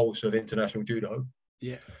finger on the pulse of international judo.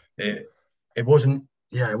 Yeah, it wasn't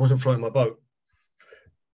floating my boat.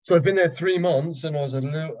 So I've been there 3 months, and I was a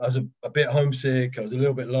bit homesick. I was a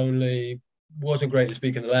little bit lonely. Wasn't great at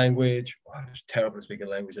speaking the language. I was terrible at speaking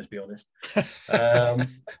the language, let's be honest.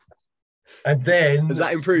 And then has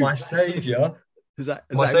that improved? My saviour,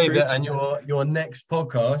 and your next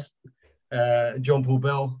podcast, John Paul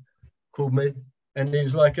Bell called me, and he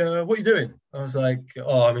was like, what are you doing? I was like,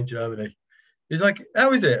 oh, I'm in Germany. He's like,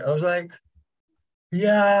 how is it? I was like,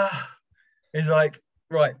 yeah. He's like,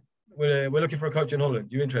 right, we're looking for a coach in Holland.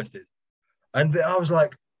 You interested? And I was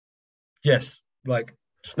like, yes, like,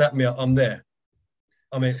 snap me up. I'm there.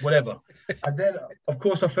 I mean, whatever. And then, of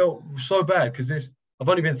course, I felt so bad because I've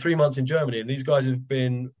only been 3 months in Germany, and these guys have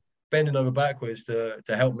been bending over backwards to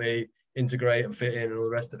help me integrate and fit in and all the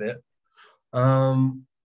rest of it.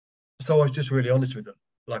 So I was just really honest with them.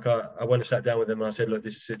 Like I went and sat down with them and I said, look,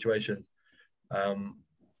 this is the situation. I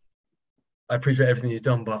appreciate everything you've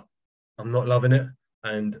done, but I'm not loving it.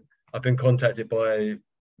 And I've been contacted by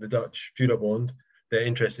the Dutch Judo Bond. They're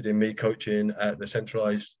interested in me coaching at the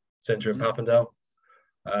centralized center in Papendal.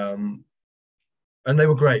 And they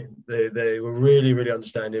were great. They were really, really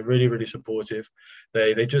understanding, really, really supportive.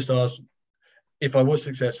 They just asked if I was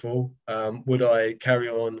successful, would I carry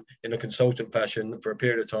on in a consultant fashion for a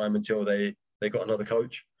period of time until they got another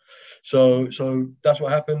coach. So that's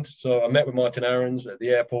what happened. So I met with Martin Aarons at the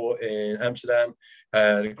airport in Amsterdam,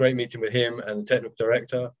 had a great meeting with him and the technical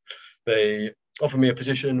director. They offered me a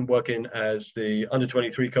position working as the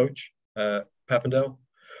under-23 coach at Papendal.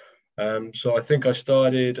 So I think I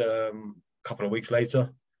started a couple of weeks later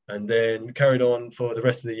and then carried on for the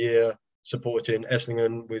rest of the year supporting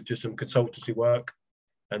Esslingen with just some consultancy work.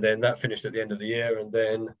 And then that finished at the end of the year. And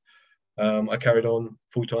then I carried on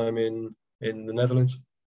full-time in the Netherlands.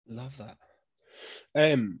 Love that.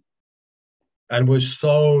 And was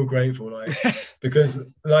so grateful, like, because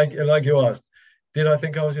like you asked, did I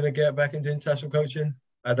think I was going to get back into international coaching?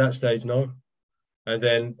 At that stage, no. And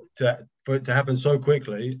then for it to happen so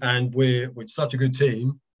quickly, and we're with such a good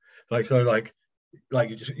team, like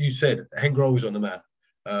you said, Henk Grol was on the mat,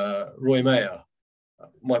 Roy Mayer,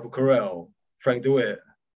 Michael Carell, Frank DeWitt,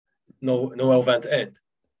 Noel van te End.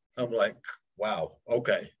 I'm like, wow,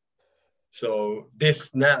 okay. So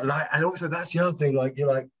this now, like, and also that's the other thing, like, you're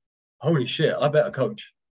like, holy shit, I better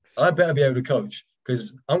coach. I better be able to coach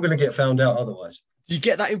because I'm going to get found out otherwise. Do you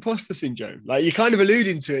get that imposter syndrome? Like, you're kind of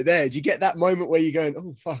alluding to it there. Do you get that moment where you're going,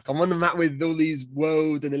 oh, fuck, I'm on the mat with all these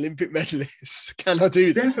world and Olympic medalists. Can I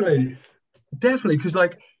do this? Definitely. Because,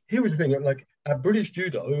 like, here was the thing. Like, at British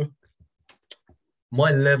Judo,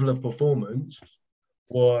 my level of performance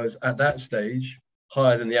was, at that stage,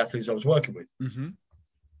 higher than the athletes I was working with. Mm-hmm.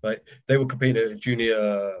 Like, they were competing at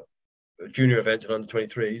junior events and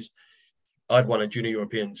under-23s. I'd won a junior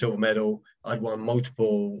European silver medal. I'd won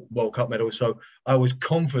multiple World Cup medals. So I was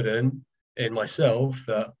confident in myself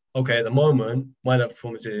that, okay, at the moment, my level of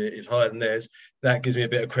performance is higher than theirs. That gives me a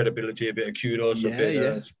bit of credibility, a bit of kudos, a bit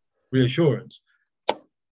of reassurance.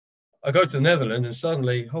 I go to the Netherlands and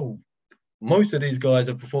suddenly, most of these guys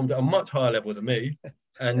have performed at a much higher level than me.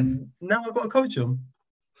 And now I've got to coach them.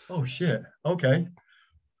 Oh, shit. Okay.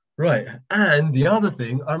 Right. And the other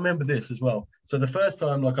thing, I remember this as well. So the first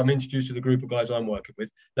time, like, I'm introduced to the group of guys I'm working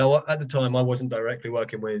with. Now, at the time, I wasn't directly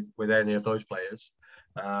working with any of those players,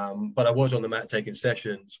 but I was on the mat taking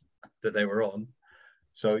sessions that they were on.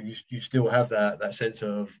 So you still have that sense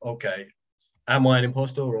of, okay, am I an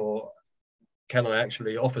imposter or can I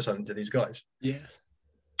actually offer something to these guys? Yeah.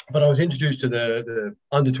 But I was introduced to the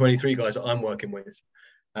under-23 guys that I'm working with.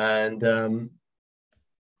 And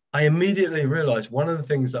I immediately realized one of the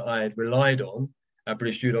things that I had relied on at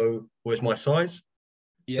British Judo was my size.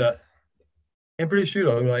 Yeah. That in British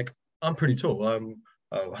Judo, like, I'm pretty tall. I'm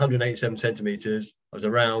 187 centimeters. I was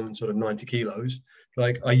around sort of 90 kilos.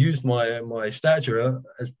 Like, I used my stature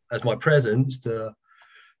as my presence to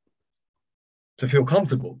feel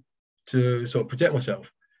comfortable, to sort of protect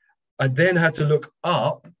myself. I then had to look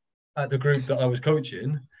up at the group that I was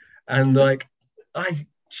coaching, and, like, I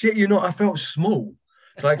shit you not, I felt small.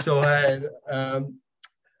 Like, so I had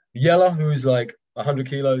Yella, who was like 100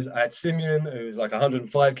 kilos. I had Simeon, who was like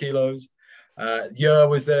 105 kilos. Yer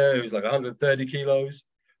was there, who was like 130 kilos.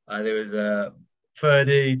 There was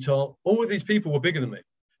Ferdy, Tom. All of these people were bigger than me.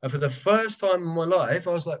 And for the first time in my life,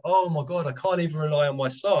 I was like, oh my God, I can't even rely on my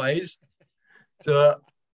size to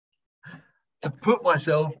put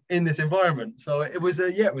myself in this environment. So it was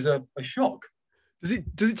a shock. Does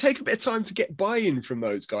it take a bit of time to get buy-in from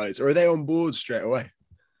those guys, or are they on board straight away?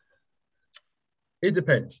 It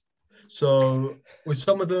depends. So with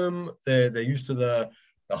some of them, they're used to the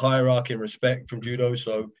hierarchy and respect from judo.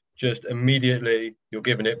 So just immediately you're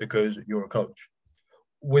giving it because you're a coach.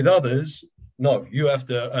 With others, no, you have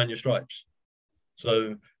to earn your stripes.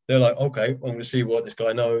 So they're like, okay, I'm going to see what this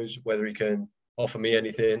guy knows, whether he can offer me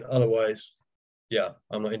anything. Otherwise, yeah,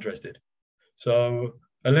 I'm not interested. So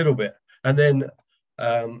a little bit. And then,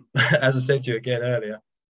 as I said to you again earlier,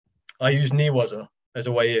 I use Niwaza as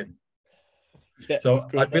a way in. Yeah, so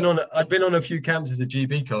I'd been on a few camps as a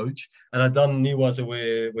GB coach, and I'd done Niwaza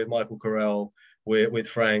with Michael Carell, with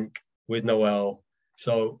Frank, with Noel,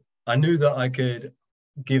 So I knew that I could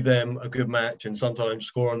give them a good match and sometimes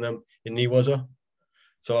score on them in Niwaza.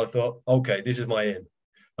 So I thought, okay, this is my in.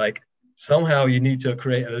 Like, somehow you need to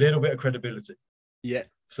create a little bit of credibility. Yeah.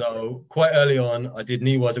 So quite early on, I did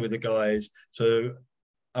Niwaza with the guys. So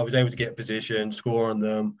I was able to get position, score on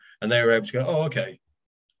them, and they were able to go, oh, okay.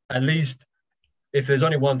 At least if there's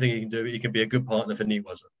only one thing he can do, he can be a good partner for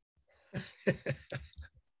Niwaza.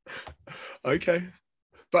 Okay.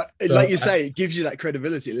 But So like you say, it gives you that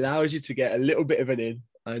credibility. It allows you to get a little bit of an in,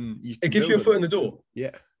 and it gives you a foot in the door.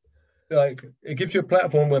 Yeah. Like, it gives you a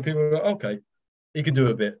platform where people go, okay, he can do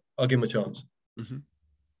a bit. I'll give him a chance. Mm-hmm.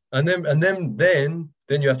 And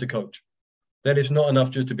then you have to coach. Then it's not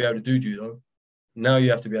enough just to be able to do judo. Now you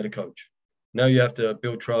have to be able to coach. Now you have to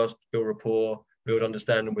build trust, build rapport, build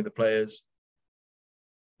understanding with the players.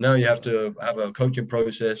 Now you have to have a coaching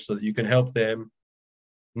process so that you can help them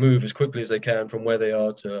move as quickly as they can from where they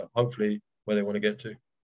are to hopefully where they want to get to.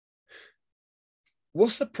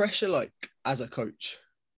 What's the pressure like as a coach?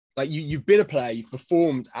 Like you've been a player, you've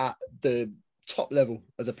performed at the top level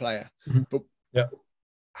as a player, mm-hmm. but yeah,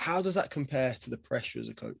 how does that compare to the pressure as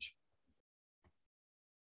a coach?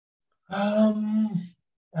 How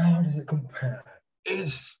does it compare?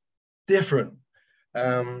 It's different.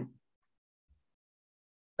 As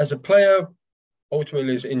a player,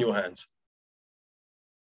 ultimately, it's in your hands.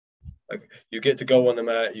 Like, you get to go on the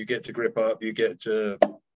mat, you get to grip up, you get to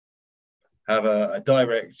have a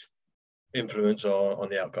direct influence on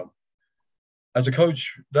the outcome. As a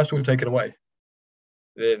coach, that's all taken away.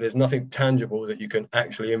 There's nothing tangible that you can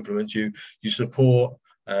actually influence. You support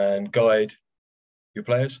and guide your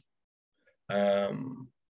players.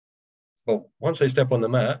 But once they step on the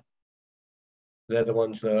mat, they're the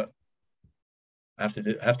ones that have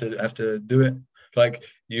to do it. Like,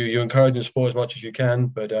 you encourage and support as much as you can,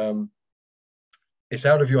 but it's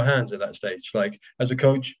out of your hands at that stage. Like, as a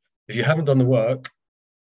coach, if you haven't done the work,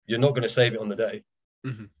 you're not going to save it on the day.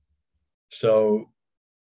 Mm-hmm. So,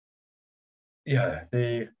 yeah,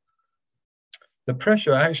 the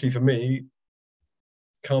pressure actually for me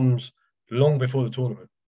comes long before the tournament.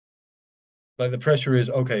 Like, the pressure is,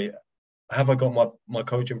 okay, have I got my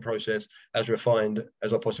coaching process as refined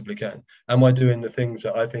as I possibly can? Am I doing the things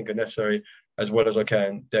that I think are necessary as well as I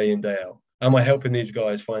can day in, day out? Am I helping these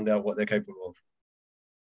guys find out what they're capable of?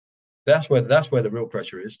 That's where the real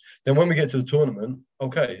pressure is. Then when we get to the tournament,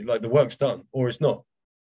 okay, like, the work's done or it's not.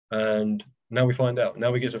 And now we find out.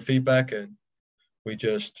 Now we get some feedback and we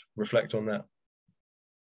just reflect on that.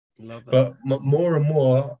 Love that. But more and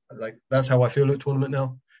more, like, that's how I feel at tournament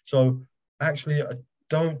now. So actually, I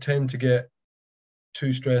don't tend to get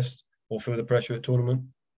too stressed or feel the pressure at tournament.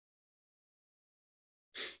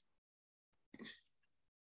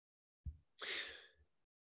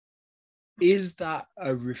 Is that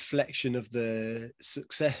a reflection of the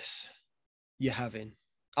success you're having?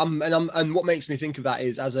 And what makes me think of that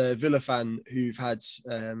is, as a Villa fan who've had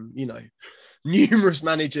numerous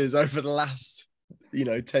managers over the last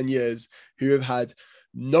 10 years who have had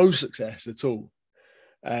no success at all,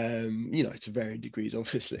 to varying degrees,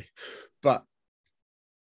 obviously, but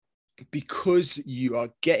because you are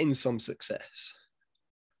getting some success,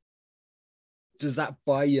 does that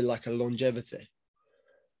buy you like a longevity?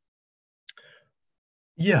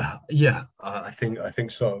 Yeah, I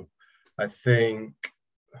think so. I think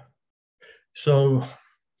so.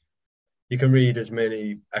 You can read as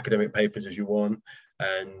many academic papers as you want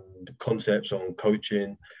and concepts on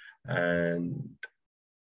coaching, and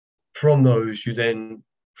from those you then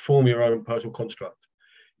form your own personal construct.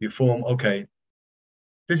 You form, okay,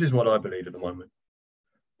 this is what I believe at the moment,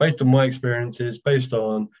 based on my experiences, based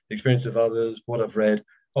on the experience of others, what I've read.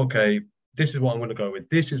 Okay, this is what I'm going to go with.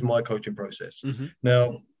 This is my coaching process. Mm-hmm.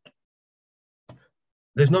 Now,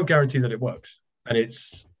 there's no guarantee that it works, and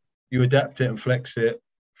you adapt it and flex it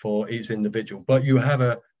for each individual. But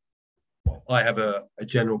I have a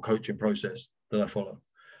general coaching process that I follow.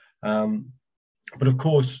 But of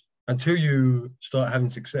course, until you start having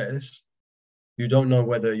success, you don't know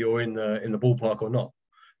whether you're in the ballpark or not.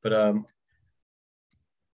 But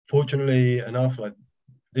fortunately enough, like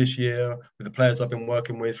this year with the players I've been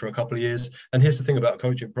working with for a couple of years, and here's the thing about a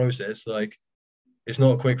coaching process, like, it's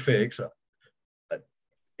not a quick fix.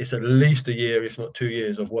 It's at least a year, if not 2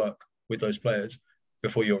 years of work with those players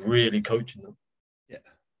before you're really coaching them. Yeah.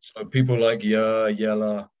 So people like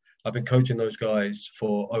Yella, I've been coaching those guys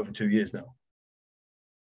for over 2 years now.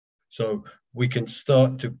 So we can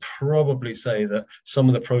start to probably say that some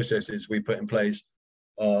of the processes we put in place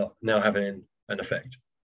are now having an effect.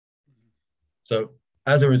 So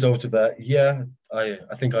as a result of that,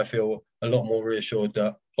 I think I feel a lot more reassured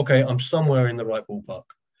that, okay, I'm somewhere in the right ballpark.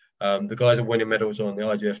 The guys are winning medals on the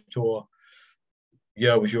IGF tour.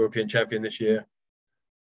 Yeah, was European champion this year.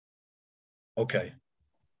 Okay,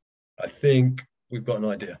 I think we've got an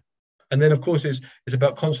idea. And then, of course, it's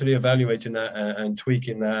about constantly evaluating that and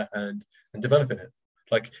tweaking that and developing it.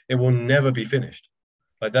 Like, it will never be finished.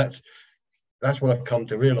 Like, that's what I've come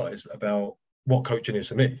to realize about what coaching is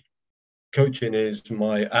for me. Coaching is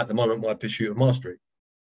at the moment, my pursuit of mastery.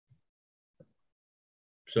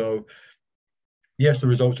 So, yes, the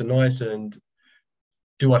results are nice. And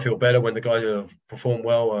do I feel better when the guys have performed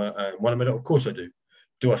well and won a medal? Of course I do.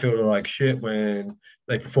 Do I feel like shit when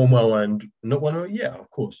they perform well and not won a medal? Yeah, of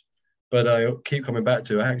course. But I keep coming back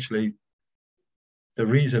to, actually, the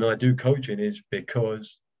reason I do coaching is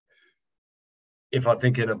because if I'm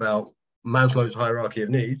thinking about Maslow's hierarchy of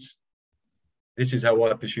needs, this is how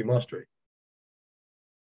I pursue mastery.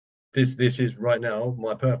 This is right now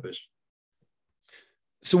my purpose.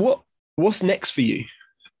 So what's next for you?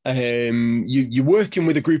 You're working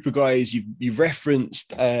with a group of guys. You've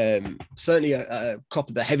referenced certainly a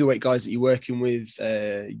couple of the heavyweight guys that you're working with,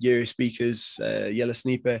 Euro speakers, Yellow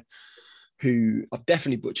Sniper, who I've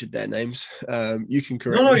definitely butchered their names. You can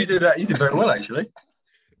correct me. No, you did that. You did very well, actually.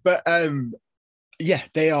 But yeah,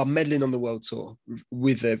 they are medaling on the world tour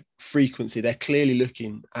with a frequency. They're clearly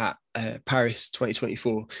looking at Paris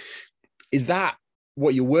 2024. Is that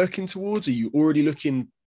what you're working towards? Are you already looking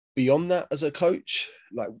beyond that as a coach?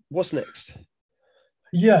 Like, what's next?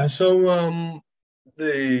 Yeah, so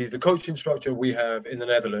the coaching structure we have in the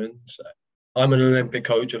Netherlands, I'm an Olympic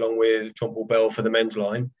coach along with John Paul Bell for the men's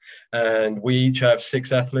line, and we each have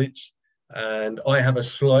 6 athletes, and I have a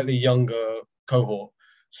slightly younger cohort.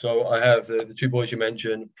 So I have the 2 boys you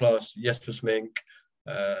mentioned, plus Jesper Smink,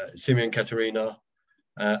 Simeon Katerina,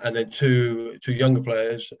 and then two younger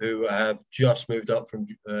players who have just moved up from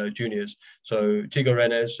juniors. So Tigo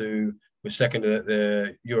Renes, who was second at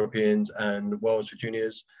the Europeans and Worlds for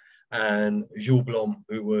juniors, and Jules Blom,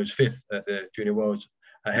 who was 5th at the Junior Worlds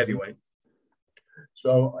at heavyweight.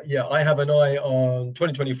 So, yeah, I have an eye on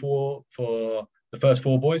 2024 for the first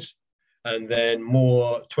 4 boys, and then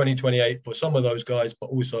more 2028 for some of those guys,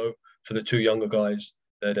 but also for the 2 younger guys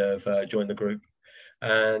that have joined the group.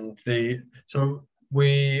 And so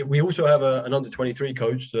we also have an under-23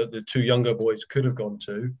 coach that the 2 younger boys could have gone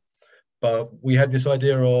to, but we had this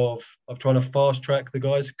idea of trying to fast track the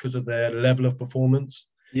guys because of their level of performance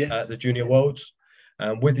at the Junior Worlds,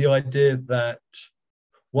 with the idea that,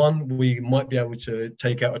 one, we might be able to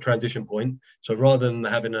take out a transition point. So rather than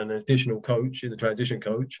having an additional coach in the transition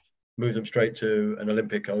coach, move them straight to an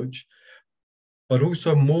Olympic coach. But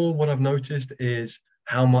also more what I've noticed is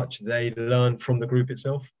how much they learn from the group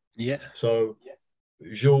itself. Yeah. So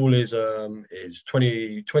Jules is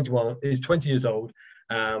 20 years old,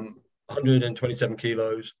 127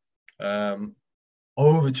 kilos,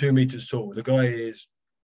 over 2 meters tall. The guy is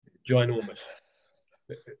ginormous.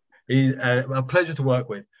 He's a pleasure to work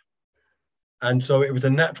with. And so it was a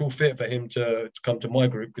natural fit for him to come to my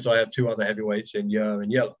group because I have 2 other heavyweights in Yer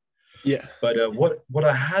and Yellow. Yeah. But what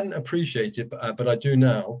I hadn't appreciated, but I do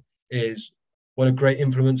now, is what a great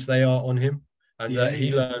influence they are on him, and that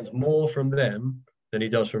he learns more from them than he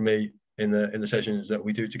does from me in the sessions that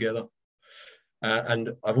we do together.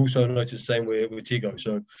 And I've also noticed the same with Tigo.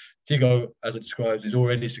 So Tigo, as it describes, is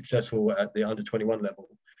already successful at the under-21 level,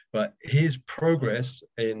 but his progress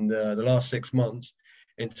in the last 6 months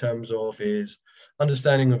in terms of his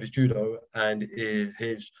understanding of his judo and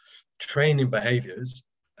his training behaviors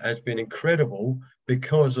has been incredible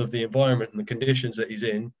because of the environment and the conditions that he's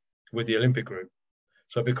in with the Olympic group.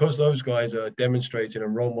 So because those guys are demonstrating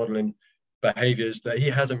and role modeling behaviors that he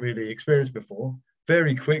hasn't really experienced before,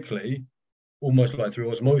 very quickly, almost like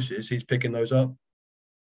through osmosis, he's picking those up.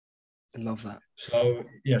 I love that. So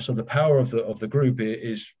yeah, so the power of the group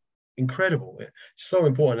is incredible. It's so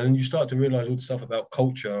important, and you start to realize all the stuff about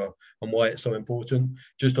culture and why it's so important.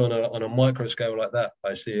 Just on a micro scale like that,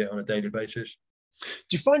 I see it on a daily basis.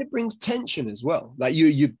 Do you find it brings tension as well? Like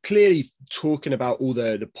you're clearly talking about all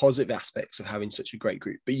the positive aspects of having such a great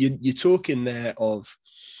group, but you're talking there of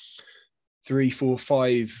 3, 4,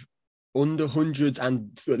 5 under hundreds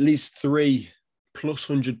and at least 3 plus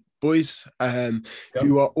 100 boys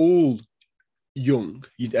who are all young.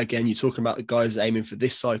 You're talking about the guys aiming for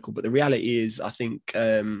this cycle, but the reality is, I think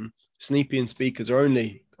Sneepy and Speakers are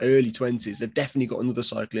only early 20s. They've definitely got another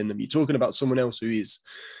cycle in them. You're talking about someone else who is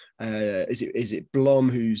it Blom,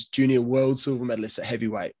 who's junior world silver medalist at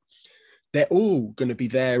heavyweight. They're all going to be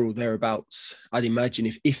there or thereabouts, I'd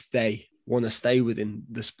imagine, if they want to stay within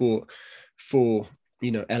the sport for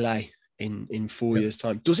LA in 4 years'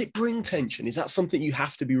 time. Does it bring tension? Is that something you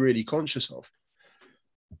have to be really conscious of?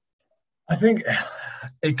 I think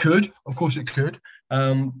it could. Of course, it could.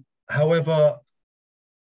 However,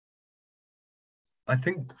 I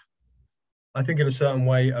think in a certain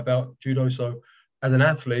way about judo. So, as an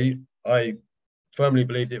athlete, I firmly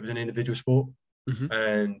believed it was an individual sport,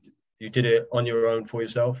 and you did it on your own for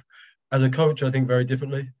yourself. As a coach, I think very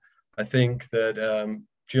differently. I think that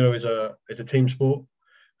judo is a team sport,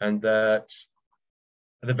 and that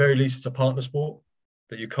at the very least, it's a partner sport.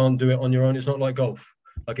 That you can't do it on your own. It's not like golf.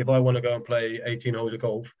 Like if I want to go and play 18 holes of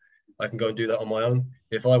golf, I can go and do that on my own.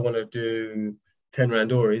 If I want to do 10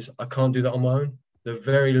 randoris, I can't do that on my own. The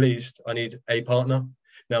very least, I need a partner.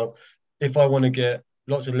 Now, if I want to get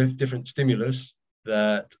lots of different stimulus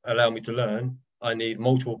that allow me to learn, I need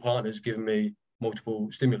multiple partners giving me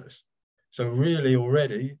multiple stimulus. So really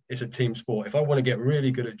already, it's a team sport. If I want to get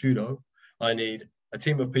really good at judo, I need a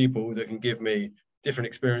team of people that can give me different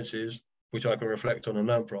experiences, which I can reflect on and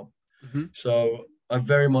learn from. So I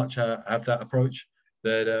very much have that approach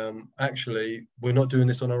that actually we're not doing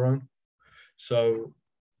this on our own. So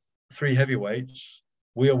 3 heavyweights,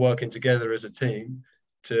 we are working together as a team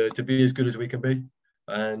to be as good as we can be.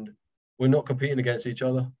 And we're not competing against each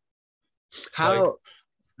other. How?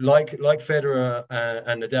 Like Federer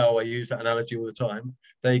and Nadal, I use that analogy all the time.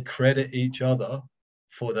 They credit each other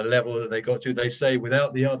for the level that they got to. They say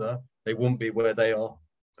without the other, they wouldn't be where they are.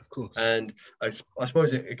 Of course. And I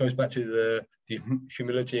suppose it goes back to the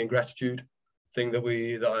humility and gratitude thing that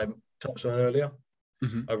I touched on earlier.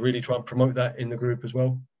 I really try and promote that in the group as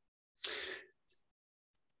well.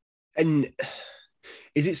 And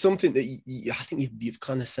is it something that I think you've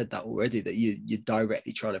kind of said that already, that you're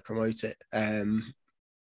directly trying to promote it?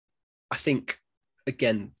 I think,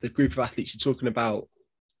 again, the group of athletes you're talking about,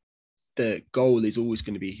 the goal is always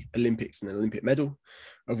going to be Olympics and an Olympic medal,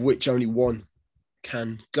 of which only one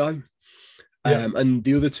can go. Yeah. And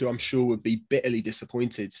the other 2, I'm sure, would be bitterly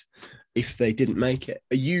disappointed if they didn't make it.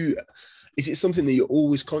 Is it something that you're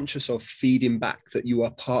always conscious of feeding back, that you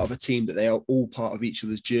are part of a team, that they are all part of each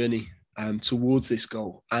other's journey towards this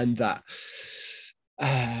goal, and that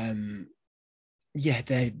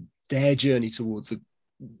their journey towards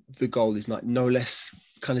the goal is like no less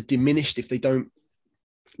kind of diminished if they don't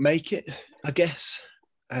make it, I guess?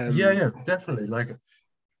 Yeah, definitely. Like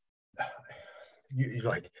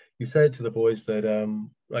you said to the boys that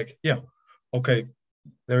okay,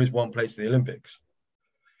 there is one place to the Olympics,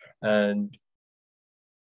 and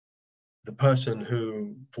the person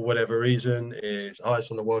who, for whatever reason, is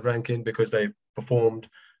highest on the world ranking because they've performed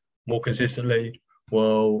more consistently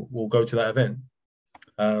will go to that event.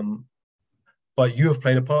 But you have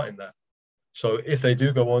played a part in that. So if they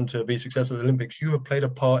do go on to be successful at the Olympics, you have played a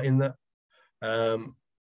part in that. And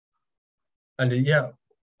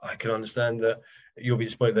I can understand that you'll be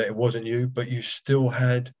disappointed that it wasn't you, but you still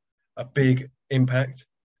had a big impact.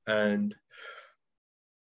 And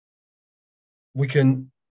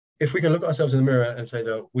if we can look at ourselves in the mirror and say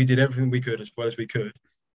that we did everything we could as well as we could,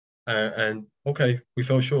 and okay, we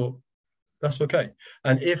fell short, that's okay.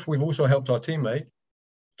 And if we've also helped our teammate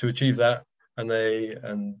to achieve that, and they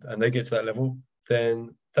get to that level,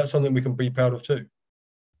 then that's something we can be proud of too.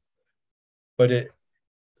 But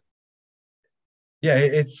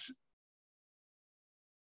it's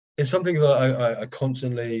something that I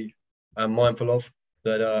constantly am mindful of,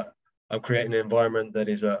 that I'm creating an environment that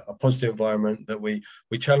is a positive environment, that we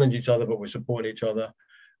challenge each other, but we're supporting each other,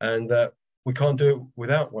 and that we can't do it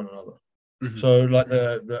without one another. So like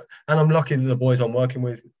and I'm lucky that the boys I'm working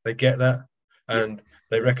with, they get that, and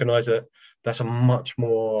they recognize that that's a much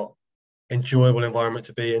more enjoyable environment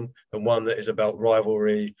to be in than one that is about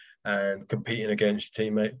rivalry and competing against your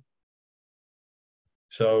teammate.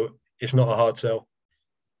 So it's not a hard sell.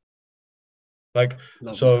 Like,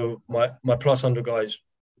 so my plus 100 guys,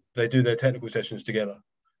 they do their technical sessions together.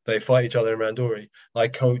 They fight each other in randori. I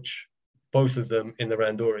coach both of them in the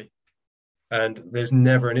randori. And there's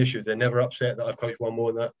never an issue. They're never upset that I've coached one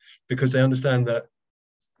more than that, because they understand that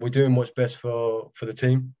we're doing what's best for the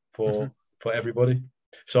team, for everybody.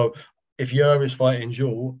 So if Yer is fighting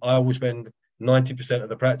Jules, I will spend 90% of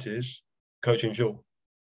the practice coaching Jules.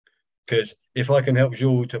 Because if I can help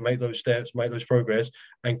Jules to make those steps, make those progress,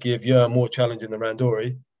 and give Yer more challenge in the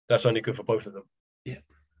randori, that's only good for both of them. Yeah.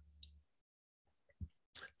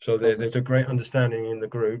 So there's a great understanding in the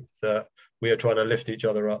group that we are trying to lift each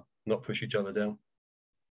other up, not push each other down.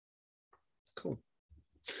 Cool.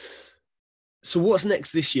 So what's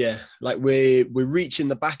next this year? Like we're reaching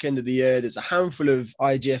the back end of the year. There's a handful of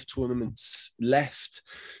IGF tournaments left.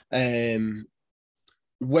 Where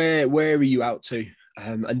are you out to?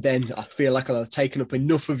 And then I feel like I've taken up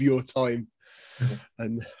enough of your time.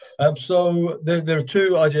 And so there are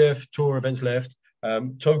 2 IGF tour events left.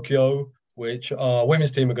 Tokyo, which our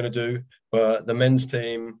women's team are going to do, but the men's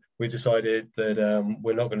team, we decided that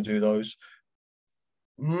we're not going to do those,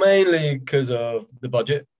 mainly because of the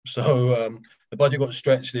budget. So the budget got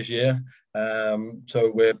stretched this year,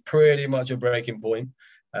 so we're pretty much a breaking point.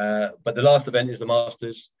 But the last event is the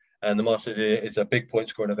Masters, and the Masters is a big point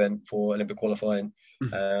scoring event for Olympic qualifying.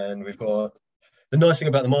 And we've got, the nice thing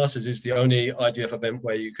about the Masters is the only IGF event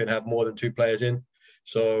where you can have more than 2 players in.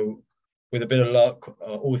 So with a bit of luck,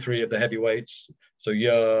 all 3 of the heavyweights, so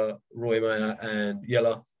Roy Meyer and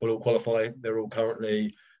Yella, will all qualify. They're all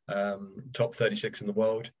currently top 36 in the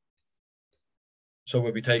world. So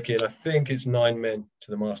we'll be taking, I think it's 9 men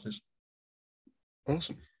to the Masters.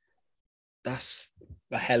 Awesome. That's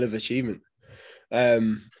a hell of an achievement.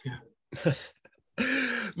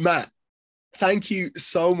 Matt, thank you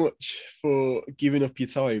so much for giving up your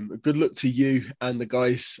time. Good luck to you and the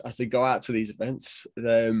guys as they go out to these events.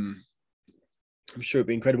 I'm sure it'll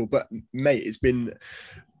be incredible. But mate,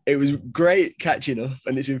 it was great catching up,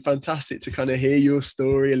 and it's been fantastic to kind of hear your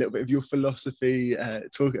story, a little bit of your philosophy,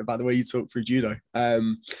 talking about the way you talk through judo.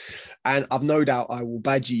 And I've no doubt I will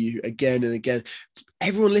badger you again and again.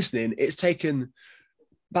 Everyone listening, it's taken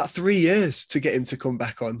about 3 years to get him to come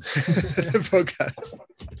back on the podcast.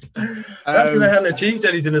 That's because I hadn't achieved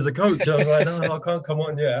anything as a coach. I was like, no, I can't come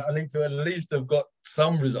on yet. I need to at least have got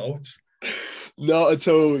some results. Not at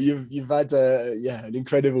all. You've had an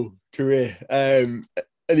incredible career. And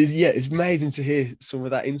it's amazing to hear some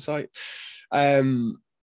of that insight.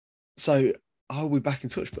 So I'll be back in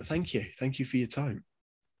touch, but thank you for your time.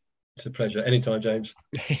 It's a pleasure. Anytime, James.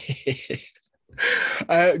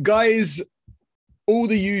 Guys, all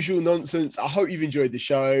the usual nonsense. I hope you've enjoyed the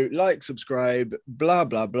show. Like, subscribe, blah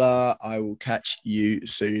blah blah. I will catch you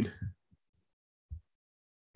soon.